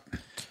 Right.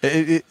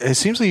 It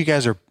seems like you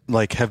guys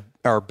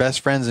are best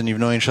friends and you've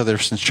known each other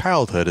since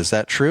childhood. Is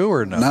that true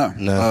or no?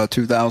 No.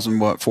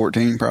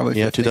 2014 probably?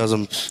 15? Yeah,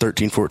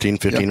 2013, 14,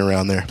 15,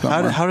 around there.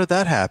 How did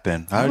that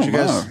happen? How did you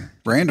guys?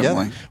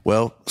 Randomly. Yeah.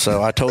 Well,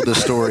 so I told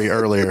this story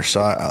earlier,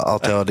 so I'll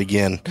tell it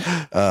again.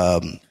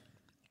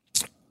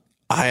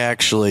 I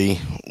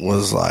actually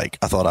was like,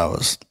 I thought I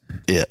was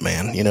it,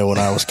 man. When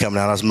I was coming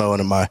out, I was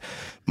mowing in my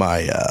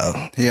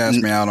he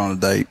asked me out on a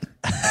date.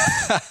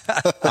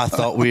 I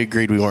thought we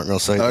agreed we weren't going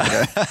to say that.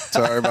 Okay.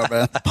 Sorry about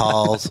that.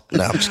 Pause.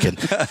 No, I'm just kidding.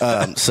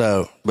 But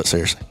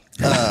seriously,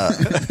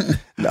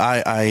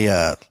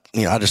 I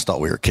just thought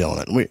we were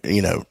killing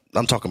it.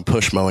 I'm talking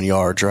push mowing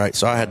yards, right?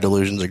 So I had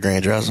delusions of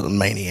grandeur. I was a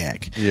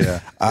maniac. Yeah.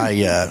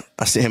 I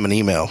sent him an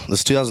email. This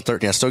is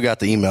 2013. I still got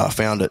the email. I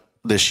found it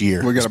this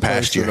year. We got to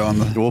post it on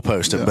the. We'll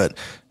post it, but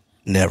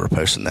never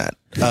posting that.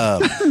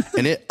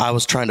 And I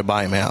was trying to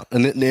buy him out.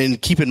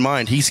 And keep in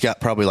mind, he's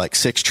got probably like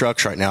 6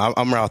 trucks right now.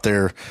 I'm out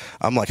there.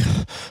 I'm like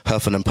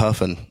huffing and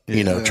puffing,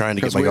 trying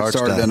to get my yards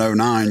done. Because we started in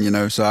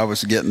 09, so I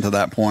was getting to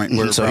that point.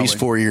 So he's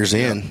 4 years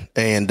in,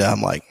 and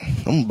I'm like,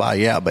 I'm going to buy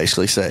you out,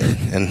 basically saying.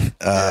 And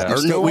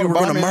we were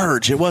going to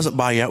merge. It wasn't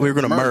buy you out. We were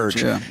going to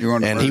merge. Yeah,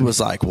 and he was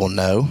like, well,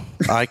 no,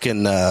 I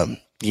can,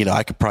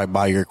 I could probably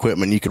buy your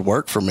equipment. You could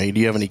work for me.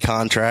 Do you have any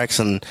contracts?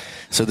 And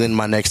so then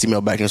my next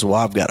email back is, well,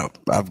 I've got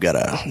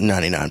a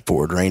 99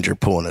 Ford Ranger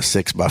pulling a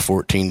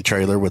 6x14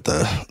 trailer with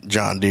a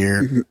John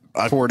Deere,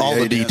 all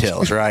the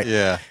details, right?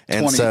 Yeah.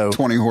 And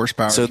 20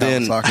 horsepower. So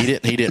then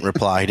he didn't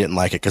reply. He didn't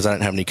like it because I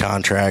didn't have any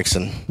contracts,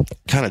 and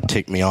kind of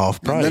ticked me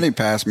off. Probably. And then he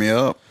passed me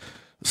up.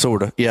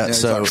 Sort of. Yeah.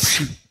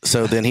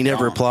 So then he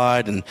never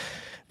replied, and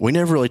we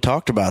never really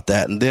talked about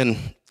that. And then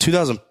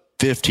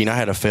 2015, I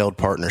had a failed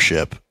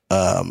partnership.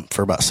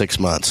 For about 6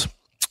 months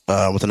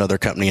with another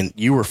company, and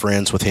you were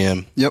friends with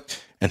him. Yep.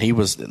 And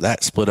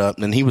that split up,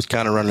 and he was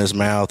kind of running his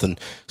mouth, and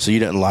so you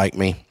didn't like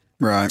me.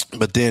 Right.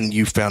 But then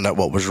you found out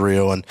what was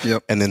real, and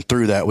then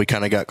through that we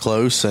kind of got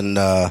close, and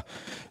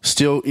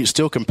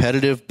still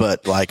competitive,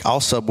 but like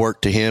I'll sub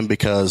work to him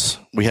because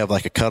we have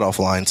like a cutoff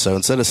line. So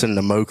instead of sending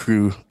a mow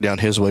crew down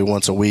his way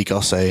once a week,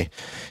 I'll say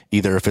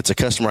either if it's a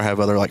customer I have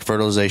other like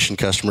fertilization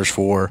customers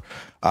for,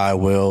 I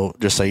will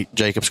just say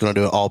Jacob's going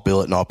to do it. I'll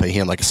bill it and I'll pay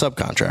him like a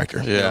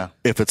subcontractor. Yeah.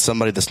 If it's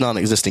somebody that's not an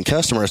existing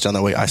customer, it's down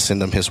that way, I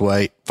send them his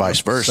way,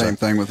 vice versa. Same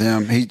thing with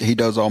him. He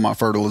does all my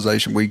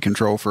fertilization weed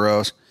control for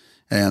us.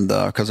 And,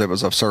 cause it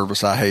was a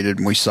service I hated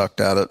and we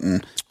sucked at it.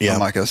 And I'm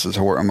like, this is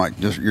horrible. I'm like,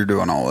 you're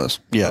doing all this.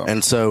 Yeah. So.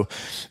 And so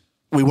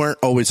we weren't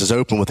always as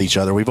open with each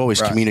other. We've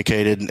always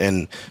communicated,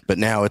 but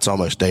now it's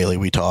almost daily.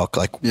 We talk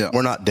like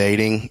we're not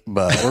dating,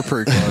 but we're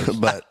pretty close.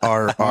 But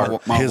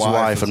his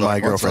wife and my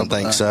girlfriend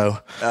think so.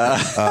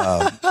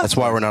 That's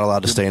why we're not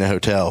allowed to stay in a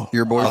hotel.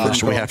 Your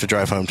boyfriend? We have to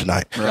drive home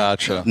tonight.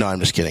 Gotcha. No,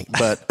 I'm just kidding.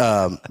 But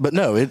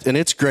no,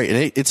 it's great.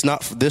 And it's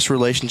not this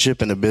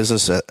relationship in a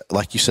business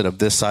like you said, of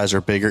this size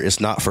or bigger. It's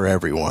not for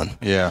everyone.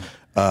 Yeah.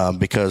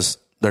 Because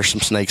there's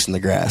some snakes in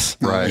the grass,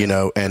 right?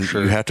 And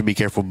you have to be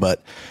careful.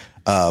 But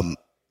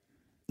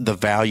the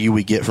value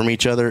we get from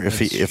each other,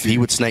 if he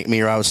would snake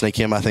me or I would snake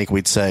him, I think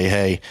we'd say,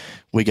 hey,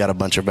 we got a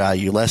bunch of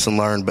value, lesson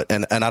learned. But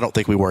and I don't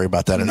think we worry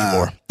about that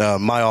anymore.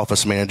 My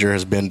office manager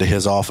has been to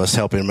his office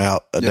helping him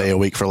out a day a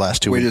week for the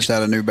last 2 weeks. We just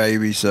had a new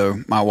baby, so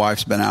my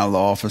wife's been out of the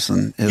office,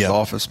 and his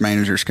office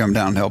manager's come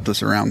down and helped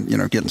us around,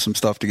 getting some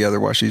stuff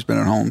together while she's been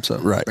at home. So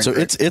right, so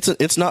great.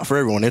 It's not for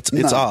everyone.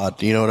 It's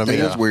odd, you know what I mean?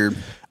 It is weird.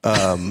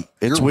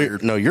 It's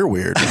weird. No, you're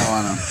weird. Oh,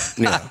 I know.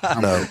 Yeah,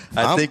 no.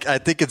 I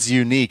think it's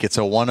unique. It's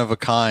a one of a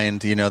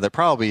kind, that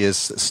probably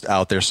is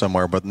out there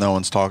somewhere, but no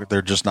one's talking.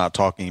 They're just not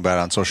talking about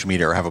it on social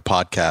media or have a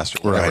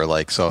podcast or whatever. Right.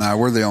 Like, so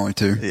we're the only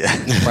two.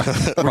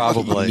 Yeah,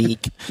 probably,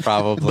 Unique.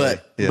 probably.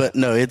 But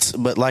no,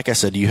 but like I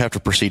said, you have to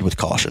proceed with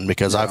caution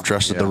because I've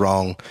trusted the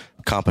wrong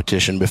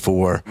competition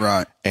before.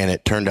 Right. And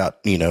it turned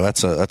out,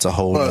 that's a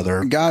whole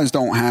other. Guys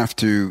don't have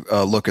to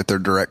look at their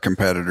direct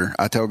competitor.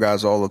 I tell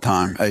guys all the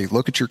time, hey,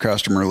 look at your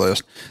customer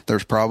list.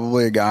 There's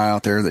probably a guy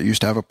out there that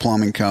used to have a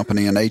plumbing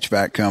company, an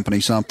HVAC company,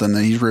 something,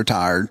 and he's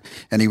retired,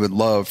 and he would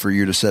love for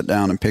you to sit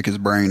down and pick his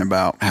brain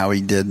about how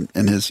he did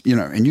in his,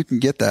 and you can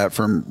get that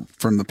from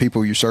the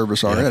people you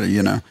service already,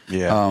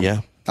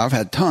 Yeah. I've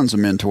had tons of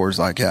mentors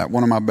like that.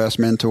 One of my best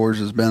mentors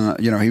has been,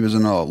 he was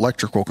an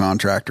electrical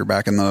contractor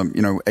back in the,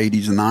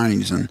 80s and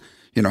 90s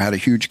and, had a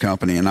huge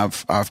company, and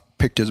I've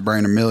picked his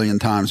brain a million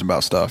times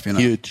about stuff,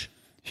 Huge.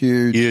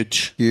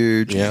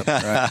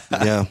 Yeah.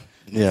 Right.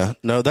 Yeah.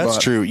 No, that's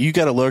true. You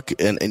got to look,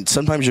 and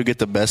sometimes you'll get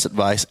the best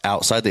advice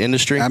outside the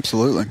industry.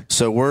 Absolutely.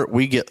 So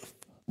we get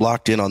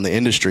locked in on the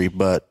industry,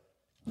 but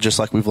just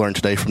like we've learned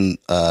today from,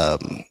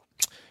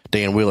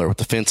 Dan Wheeler with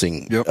the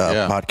fencing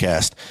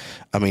podcast.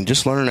 I mean,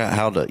 just learning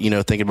how to,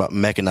 thinking about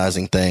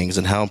mechanizing things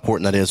and how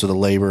important that is with the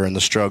labor and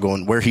the struggle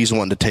and where he's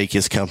wanting to take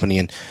his company.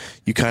 And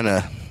you kind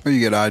of, you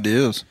get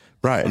ideas,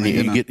 right? And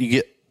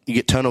you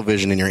get tunnel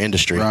vision in your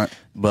industry, right?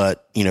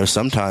 But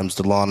sometimes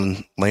the lawn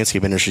and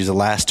landscape industry is the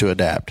last to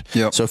adapt.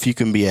 Yep. So if you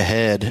can be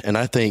ahead, and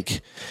I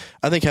think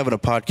having a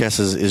podcast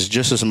is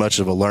just as much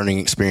of a learning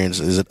experience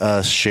as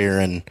us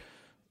sharing.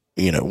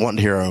 Wanting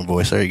to hear our own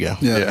voice. There you go.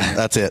 Yeah.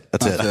 That's it.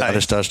 I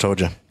just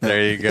told you.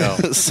 There you go.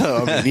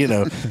 So,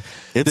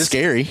 it's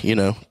scary,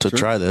 to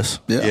try this.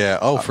 Yeah.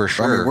 Oh, for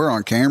sure. I mean, we're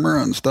on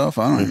camera and stuff.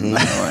 I don't even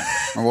know.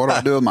 What do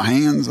I do with my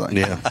hands? I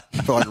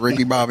feel like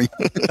Ricky Bobby.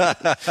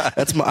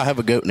 I have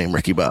a goat named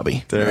Ricky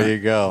Bobby. There you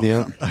go.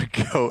 Yeah. A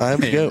goat I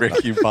have a goat.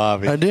 Ricky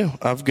Bobby. I do.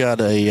 I've got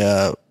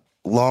a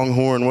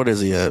Longhorn. What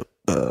is he?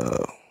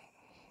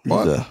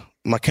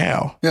 My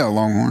cow. Yeah,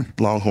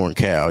 Longhorn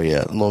cow,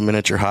 yeah. A little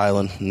miniature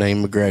Highland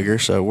named McGregor.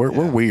 So we're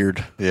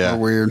weird. Yeah. We're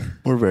weird.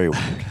 We're very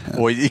weird.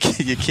 Well, you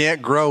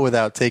can't grow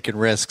without taking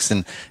risks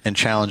and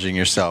challenging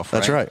yourself. Right?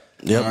 That's right.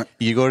 Yep. Right.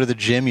 You go to the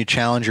gym, you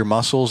challenge your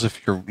muscles if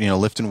you're,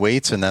 lifting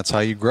weights, and that's how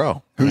you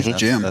grow. Who's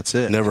Jim? That's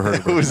it. Never heard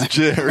of her. Who's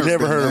Jim?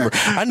 Never heard of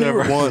her. I knew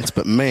her once,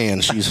 but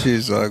man,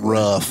 she's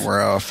rough.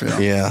 Rough.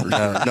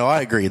 Yeah. No,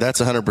 I agree. That's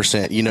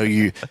 100%.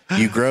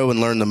 You grow and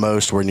learn the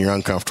most when you're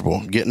uncomfortable.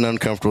 Getting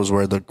uncomfortable is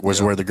where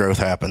the growth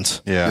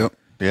happens. Yeah. Yep.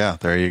 Yeah,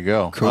 there you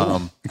go.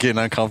 Cool. Getting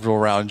uncomfortable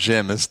around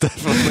Jim is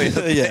definitely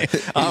Yeah. He's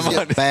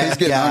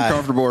getting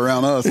uncomfortable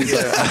around us. He's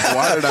like,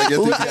 why did I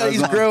get these guys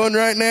he's on? growing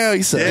right now.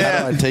 He said,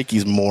 how do I take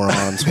these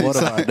morons? What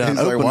have I done?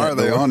 He's like, why are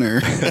they on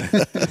here?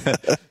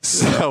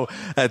 So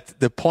at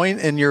the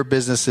point in your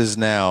businesses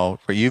now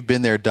where you've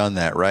been there, done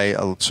that, right?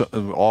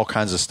 All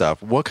kinds of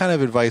stuff. What kind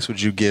of advice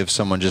would you give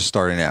someone just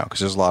starting out? Because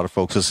there's a lot of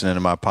folks listening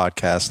to my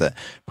podcast that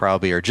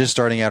probably are just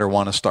starting out or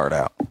want to start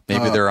out.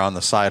 Maybe they're on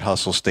the side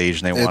hustle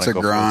stage and they want to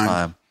go full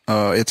time.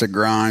 It's a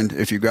grind.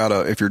 If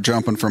you're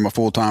jumping from a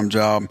full-time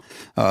job,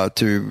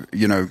 to,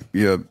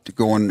 you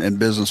going in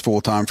business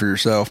full-time for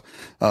yourself,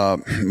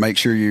 make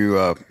sure you,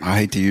 I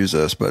hate to use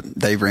this, but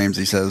Dave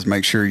Ramsey says,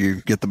 make sure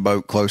you get the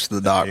boat close to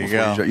the dock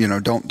before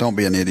don't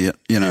be an idiot,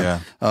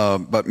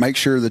 but make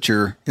sure that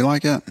you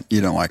like it. You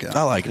don't like it.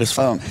 I like it. It's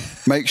fun.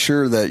 Make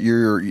sure that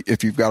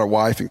if you've got a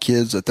wife and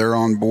kids, that they're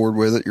on board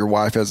with it. Your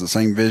wife has the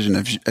same vision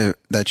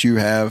that you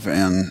have.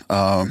 And,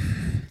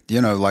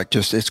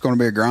 it's going to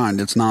be a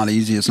grind. It's not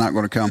easy. It's not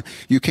going to come.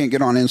 You can't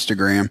get on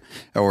Instagram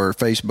or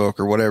Facebook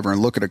or whatever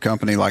and look at a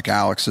company like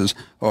Alex's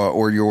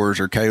or yours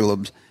or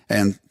Caleb's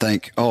and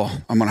think, oh,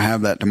 I'm going to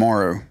have that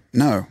tomorrow.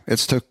 No,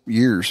 it's took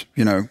years.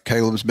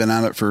 Caleb's been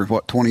at it for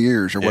 20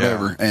 years or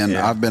whatever. And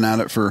I've been at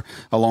it for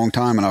a long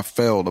time and I've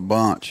failed a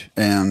bunch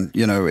and,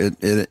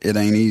 it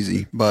ain't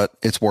easy, but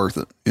it's worth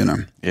it,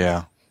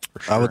 Yeah.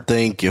 Sure. I would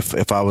think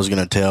if I was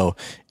going to tell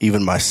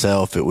even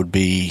myself, it would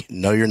be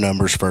know your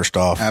numbers first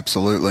off.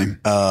 Absolutely.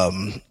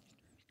 Know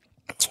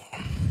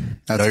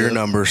your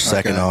numbers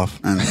second off.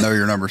 And know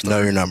your numbers.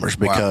 Know your numbers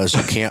because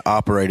you can't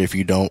operate if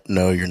you don't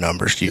know your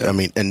numbers.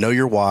 And know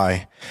your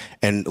why.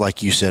 And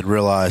like you said,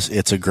 realize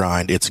it's a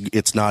grind.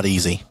 It's not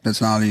easy.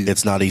 It's not easy.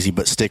 It's not easy,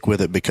 but stick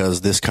with it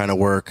because this kind of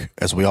work,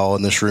 as we all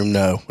in this room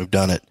know, we've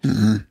done it.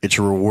 Mm-hmm. It's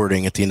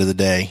rewarding at the end of the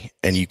day,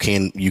 and you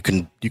can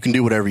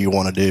do whatever you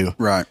want to do.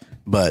 Right.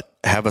 But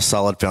have a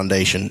solid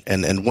foundation.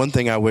 And one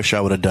thing I wish I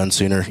would have done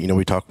sooner,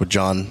 we talked with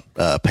John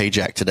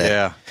Pajak today.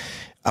 Yeah.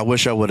 I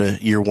wish I would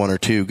have year 1 or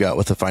 2 got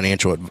with I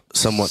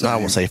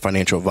won't say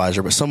financial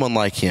advisor, but someone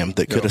like him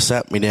that could have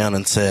sat me down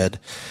and said,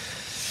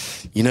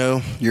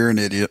 you're an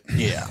idiot.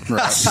 Yeah.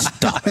 Right.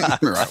 Stop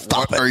it. Right.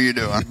 What are you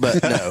doing?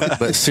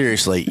 But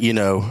seriously,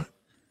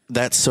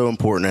 that's so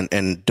important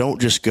and don't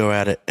just go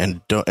at it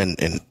and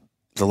the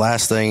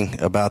last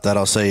thing about that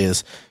I'll say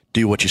is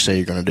do what you say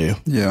you're going to do.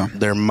 Yeah.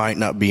 There might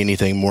not be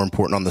anything more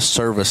important on the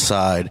service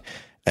side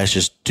as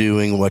just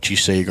doing what you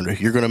say you're going to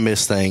do. You're going to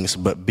miss things,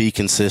 but be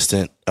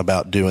consistent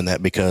about doing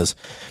that, because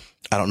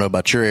I don't know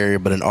about your area,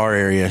 but in our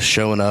area,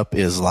 showing up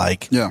is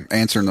like,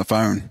 answering the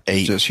phone.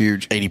 It's just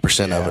huge.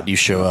 80% of it. You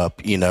show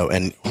up,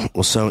 and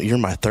so you're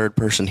my third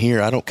person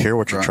here. I don't care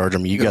what you're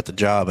charging me. You got the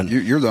job, and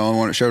you're the only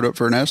one that showed up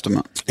for an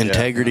estimate.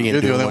 Integrity. You're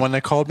and the only one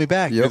that called me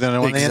back. You're the only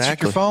one that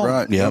answered your phone.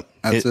 Right. Yep.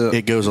 That's it.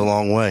 It goes a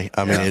long way.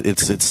 I mean,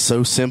 it's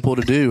so simple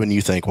to do, and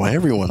you think, well,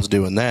 everyone's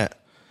doing that.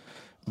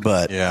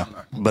 But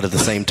but at the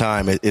same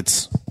time,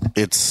 it's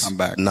I'm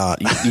back.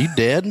 Not you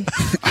dead.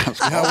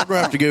 We're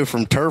gonna have to go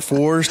from turf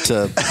wars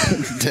to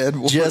dead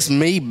wars. Just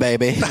me,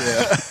 baby.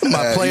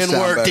 My plan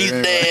worked. He's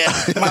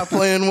dead. My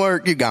plan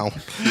worked. You're gone.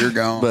 You're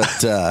gone. But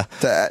to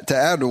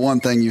add to one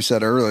thing you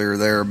said earlier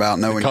there about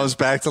knowing, it comes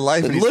back to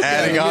life, and he's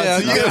adding on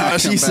to you.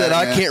 She said,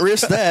 "I can't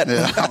risk that."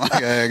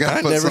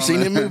 I've never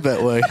seen him move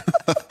that way.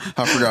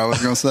 I forgot what I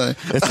was gonna say.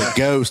 It's a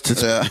ghost.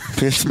 It's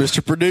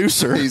Mr.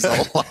 Producer. He's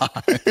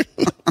alive.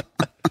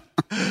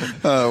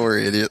 Oh, we're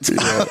idiots.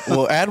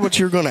 Well, add what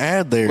you're going to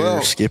add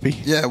there, Skippy.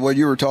 Yeah, well,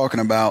 you were talking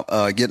about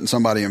getting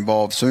somebody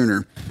involved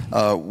sooner,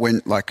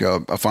 when like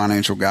a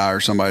financial guy or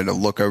somebody to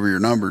look over your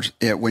numbers.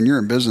 When you're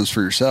in business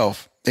for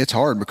yourself, it's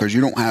hard because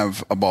you don't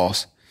have a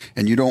boss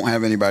and you don't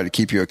have anybody to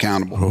keep you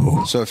accountable.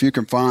 Ooh. So if you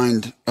can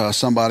find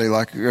somebody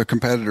like a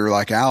competitor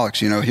like Alex,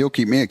 he'll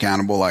keep me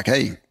accountable. Like,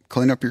 hey,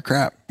 clean up your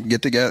crap,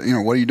 get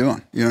together. What are you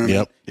doing? You know what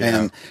I mean?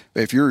 And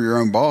if you're your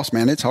own boss,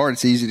 man, it's hard.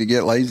 It's easy to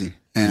get lazy.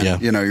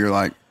 And, you're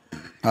like,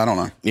 I don't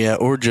know. Yeah,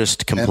 or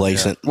just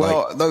complacent.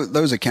 Well,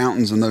 those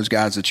accountants and those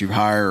guys that you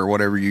hire or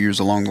whatever you use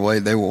along the way,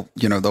 they will,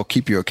 they'll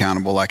keep you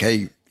accountable. Like,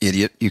 hey,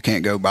 idiot, you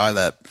can't go buy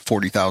that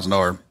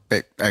 $40,000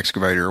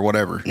 excavator or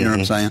whatever. You know what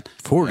I'm saying?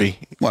 40,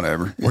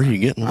 whatever. Where are you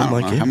getting one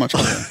like that? How much?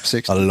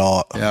 60. A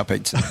lot. Yeah, I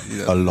paid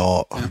 60. A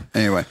lot. Yeah.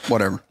 Anyway,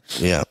 whatever.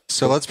 Yeah.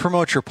 So let's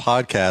promote your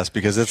podcast,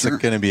 because it's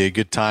going to be a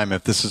good time.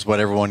 If this is what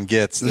everyone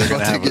gets, they're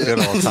going to have a good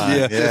old time.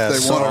 If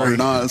they want it or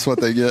not, that's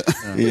what they get.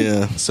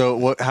 Yeah.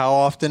 So how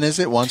often is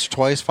it? Once,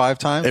 twice, 5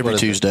 times? Every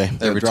Tuesday.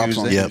 Every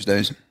Tuesday. On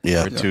Tuesdays. Yeah.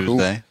 Every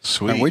Tuesday. Cool.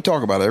 Sweet. And we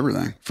talk about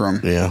everything from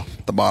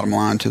the bottom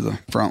line to the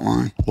front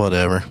line.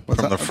 Whatever.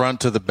 From the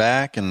front to the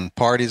back, and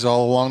parties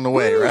all along the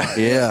way, right?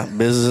 Yeah.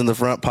 Business in the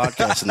front,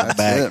 podcast in the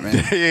back. It,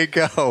 man. There you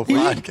go.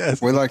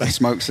 Podcast. We like to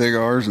smoke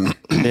cigars and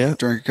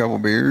drink a couple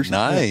beers.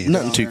 Nice.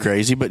 Nothing too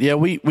crazy, but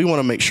we want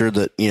to make sure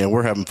that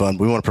we're having fun.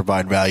 We want to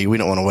provide value. We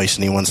don't want to waste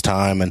anyone's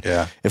time. And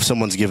if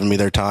someone's giving me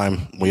their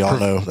time, we all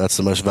know that's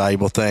the most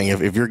valuable thing.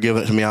 If you're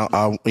giving it to me,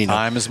 I'll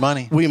time is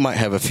money. We might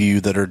have a few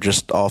that are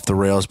just off the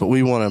rails, but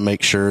we want to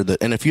make sure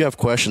that. And if you have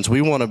questions,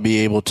 we want to be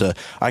able to.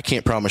 I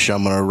can't promise you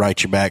I'm going to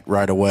write you back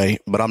right away,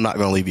 but I'm not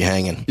going to leave you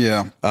hanging.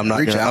 Yeah, I'm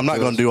not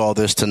going to do all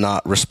this to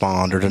not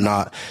respond or to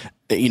not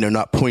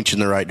point you in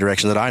the right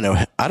direction. That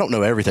I don't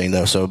know everything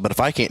though. So, but if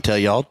I can't tell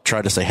you, I'll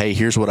try to say, hey,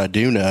 here's what I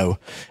do know.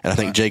 And I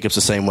think Jacob's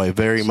the same way,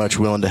 very much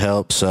willing to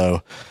help.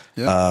 So,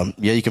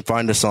 you can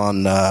find us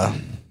on,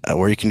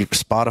 where you can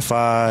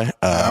Spotify,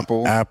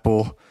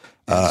 Apple,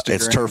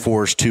 it's Turf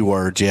Wars, 2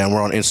 words. Yeah. And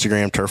we're on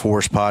Instagram, Turf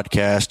Wars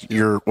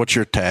Podcast. What's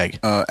your tag?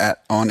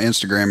 On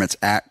Instagram, it's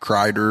at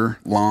Kreider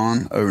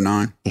Lawn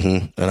 09.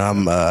 Mm-hmm. And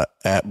I'm,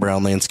 at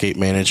Brown Landscape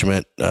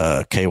Management,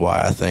 KY,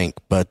 I think.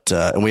 But,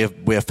 and we have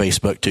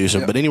Facebook too.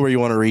 So, but anywhere you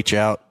want to reach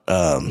out,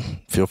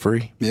 feel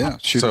free. Yeah.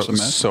 Shoot us a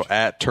message. So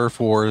at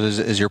Turf Wars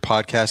is your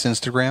podcast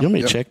Instagram? You want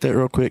me to check that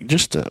real quick?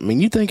 Just,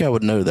 you think I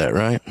would know that,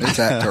 right? It's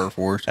at Turf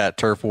Wars. At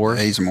Turf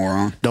Wars. He's a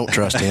moron. Don't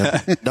trust him.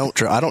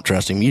 I don't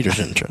trust him. You just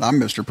shouldn't trust him.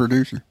 I'm Mr.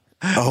 Producer.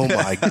 Oh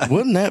my God.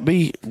 Wouldn't that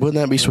be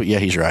sweet? Yeah,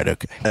 he's right.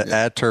 Okay.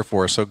 At Turf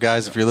Wars. So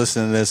guys, if you're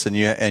listening to this and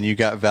you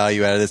got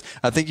value out of this,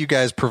 I think you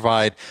guys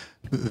provide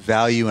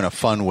value in a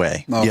fun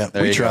way. Yeah,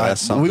 we try.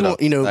 We want,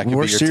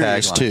 we're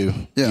serious too.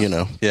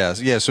 Yeah. Yeah.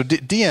 So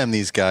DM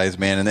these guys,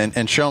 man,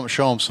 and show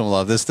them some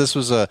love. This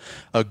was a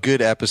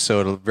good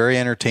episode, very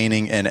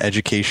entertaining and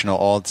educational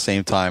all at the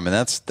same time, and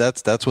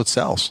that's what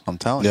sells. I'm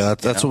telling you. Yeah,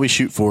 that's what we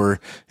shoot for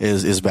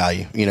is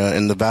value.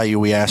 And the value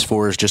we ask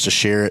for is just to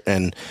share it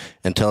and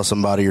tell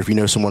somebody, or if you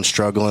know someone's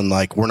struggling,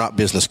 like, we're not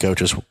business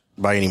coaches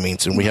by any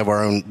means, and we have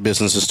our own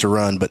businesses to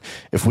run. But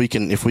if we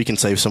can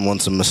save someone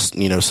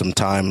some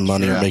time,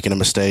 money, or making a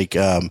mistake,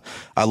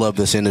 I love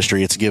this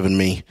industry. It's given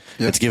me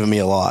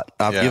a lot.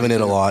 I've given it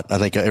a lot. I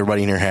think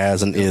everybody in here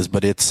has and is,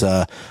 but it's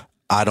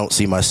I don't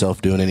see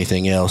myself doing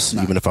anything else,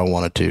 even if I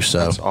wanted to. So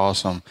that's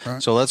awesome.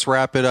 Right. So let's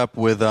wrap it up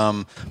with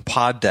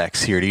pod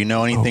decks here. Do you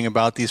know anything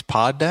about these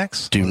pod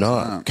decks? Do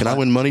not. Can I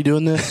win money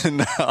doing this?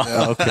 No.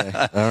 Okay.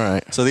 All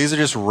right. So these are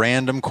just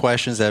random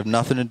questions that have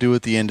nothing to do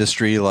with the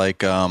industry.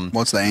 Like,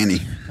 what's the ante?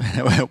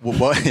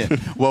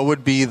 What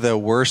would be the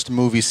worst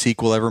movie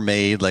sequel ever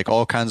made? Like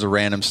all kinds of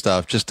random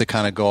stuff, just to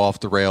kind of go off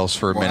the rails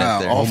for a minute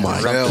there. Oh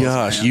my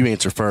gosh! Man. You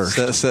answer first.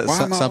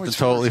 Something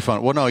totally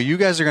fun. Well, no, you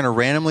guys are going to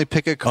randomly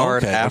pick a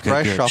card after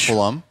I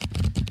shuffle them.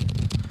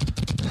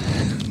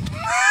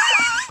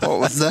 What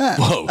was that?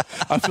 Whoa.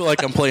 I feel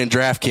like I'm playing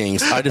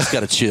DraftKings. I just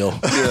got to chill.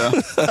 Yeah.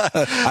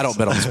 I don't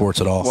bet on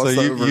sports at all. So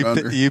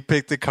you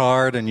pick the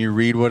card and you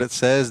read what it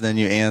says, then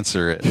you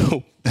answer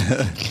it.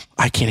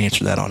 I can't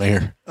answer that on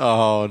air.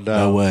 Oh, no.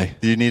 No way.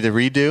 Do you need a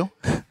redo?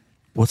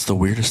 What's the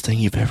weirdest thing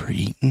you've ever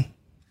eaten?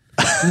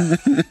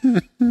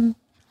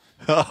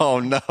 Oh,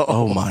 no.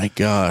 Oh, my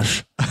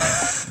gosh.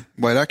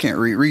 Wait, I can't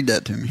read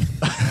that to me.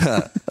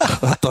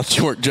 I thought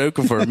you weren't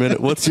joking for a minute.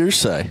 What's yours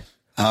say?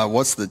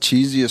 What's the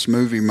cheesiest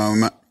movie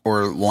moment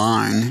or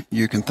line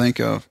you can think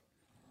of?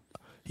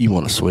 You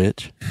want to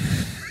switch?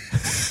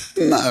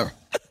 No.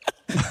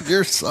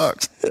 Yours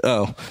sucks.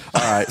 Oh,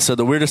 all right. So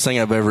the weirdest thing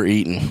I've ever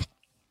eaten.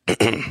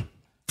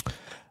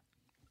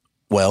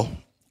 Well,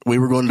 we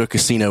were going to a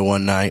casino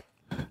one night,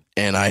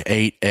 and I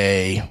ate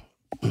I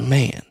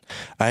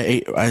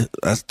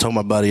told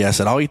my buddy, I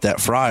said, I'll eat that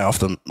fry off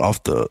the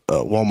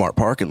Walmart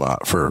parking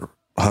lot for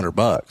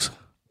 $100.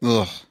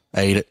 Ugh.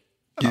 I ate it.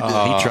 You did.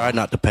 He tried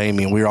not to pay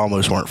me, and we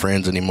almost weren't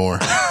friends anymore.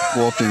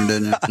 Wolfed him,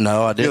 didn't you?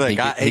 No, I didn't.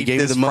 You're like, he gave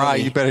me the money. fry.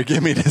 You better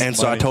give me this And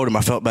so I told him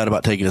I felt bad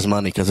about taking his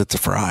money because it's a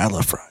fry. I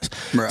love fries.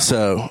 Right.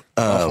 So Off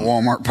a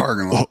Walmart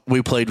parking lot.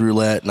 we played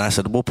roulette, and I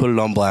said, we'll put it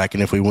on black,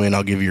 and if we win,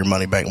 I'll give you your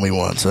money back. And we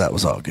won, so that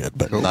was all good.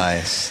 But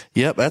Nice.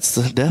 Yep, that's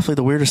definitely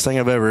the weirdest thing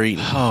I've ever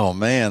eaten. Oh,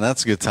 man,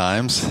 that's good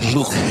times.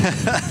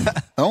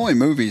 The only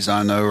movies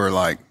I know are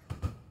like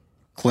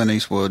Clint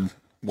Eastwood,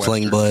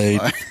 Sling Blade.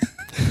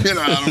 You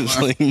know, I don't know.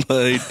 Sling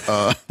Blade.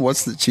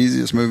 What's the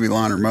cheesiest movie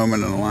line or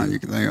moment in a line you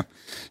can think of?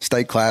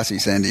 Stay classy,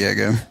 San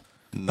Diego.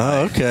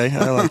 Oh, okay.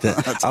 I like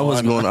that. I was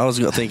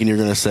thinking you were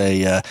going to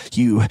say,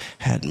 you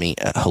had me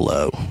at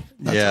hello.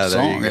 That's Yeah, a there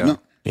song, you go. isn't it?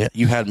 Yeah,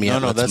 you had me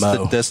at Let's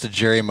Mow. that's the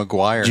Jerry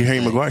Maguire. Jerry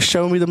Maguire,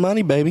 show me the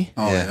money, baby.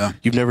 Oh, yeah.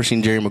 You've never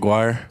seen Jerry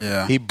Maguire?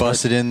 Yeah. He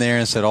busted in there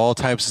and said all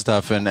types of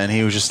stuff, and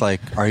he was just like,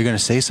 "Are you going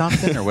to say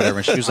something or whatever?"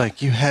 And she was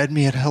like, "You had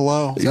me at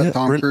hello." Is that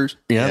Tom Cruise?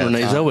 Yeah,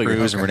 Renee Tom Zellweger.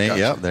 Cruise and Okay, Renee. gotcha.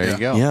 Yep, there you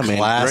go. Yeah, man.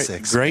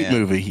 Classics. Great man.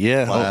 movie.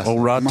 Yeah. Classic.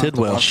 Old Rod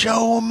Tidwell.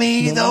 Show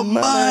me the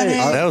money.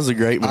 That was a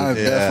great movie. I've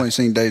definitely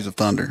seen Days of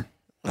Thunder.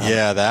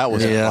 Yeah, that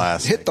was a Yeah.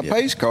 classic. Hit the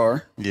pace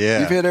car. Yeah.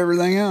 You've hit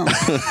everything else.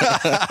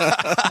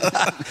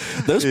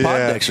 Those pod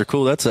decks are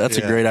cool. That's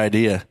a great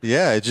idea.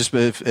 Yeah,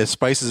 it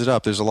spices it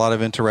up. There's a lot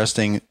of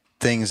interesting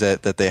things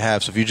that they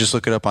have. So if you just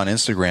look it up on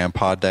Instagram,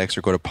 Poddex,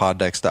 or go to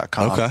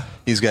poddex.com. Okay.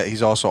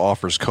 He's also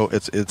offers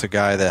it's a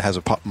guy that has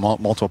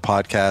multiple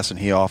podcasts, and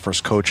he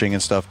offers coaching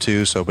and stuff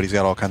too. So, but he's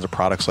got all kinds of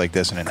products like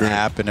this and an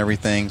app and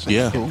everything. So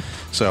Yeah. cool.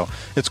 So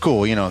it's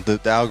cool. You know, the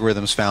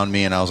algorithms found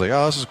me, and I was like,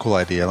 oh, this is a cool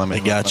idea. Let me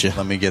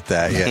get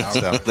that. Yeah.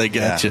 So, They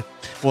got you.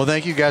 Well,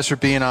 thank you guys for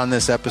being on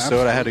this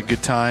episode. I had a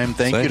good time.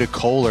 Thank you to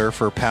Kohler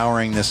for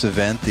powering this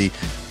event, the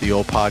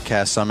Old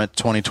Podcast Summit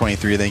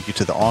 2023. Thank you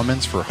to the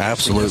Almonds for hosting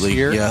Absolutely. us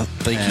here. Yeah.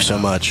 Thank you so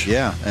much.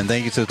 Yeah, and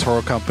thank you to the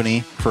Toro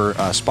Company for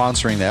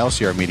sponsoring the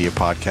LCR Media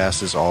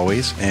Podcast as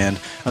always. And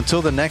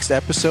until the next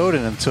episode,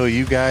 and until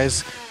you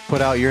guys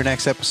put out your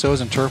next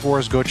episodes in Turf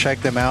Wars, go check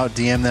them out,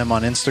 DM them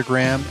on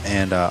Instagram,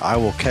 and I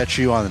will catch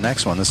you on the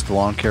next one. This is the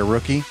Lawn Care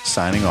Rookie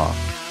signing off.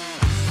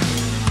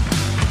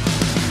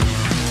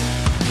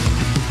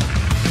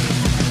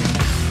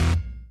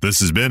 This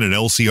has been an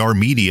LCR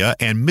Media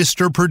and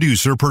Mr.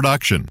 Producer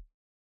production.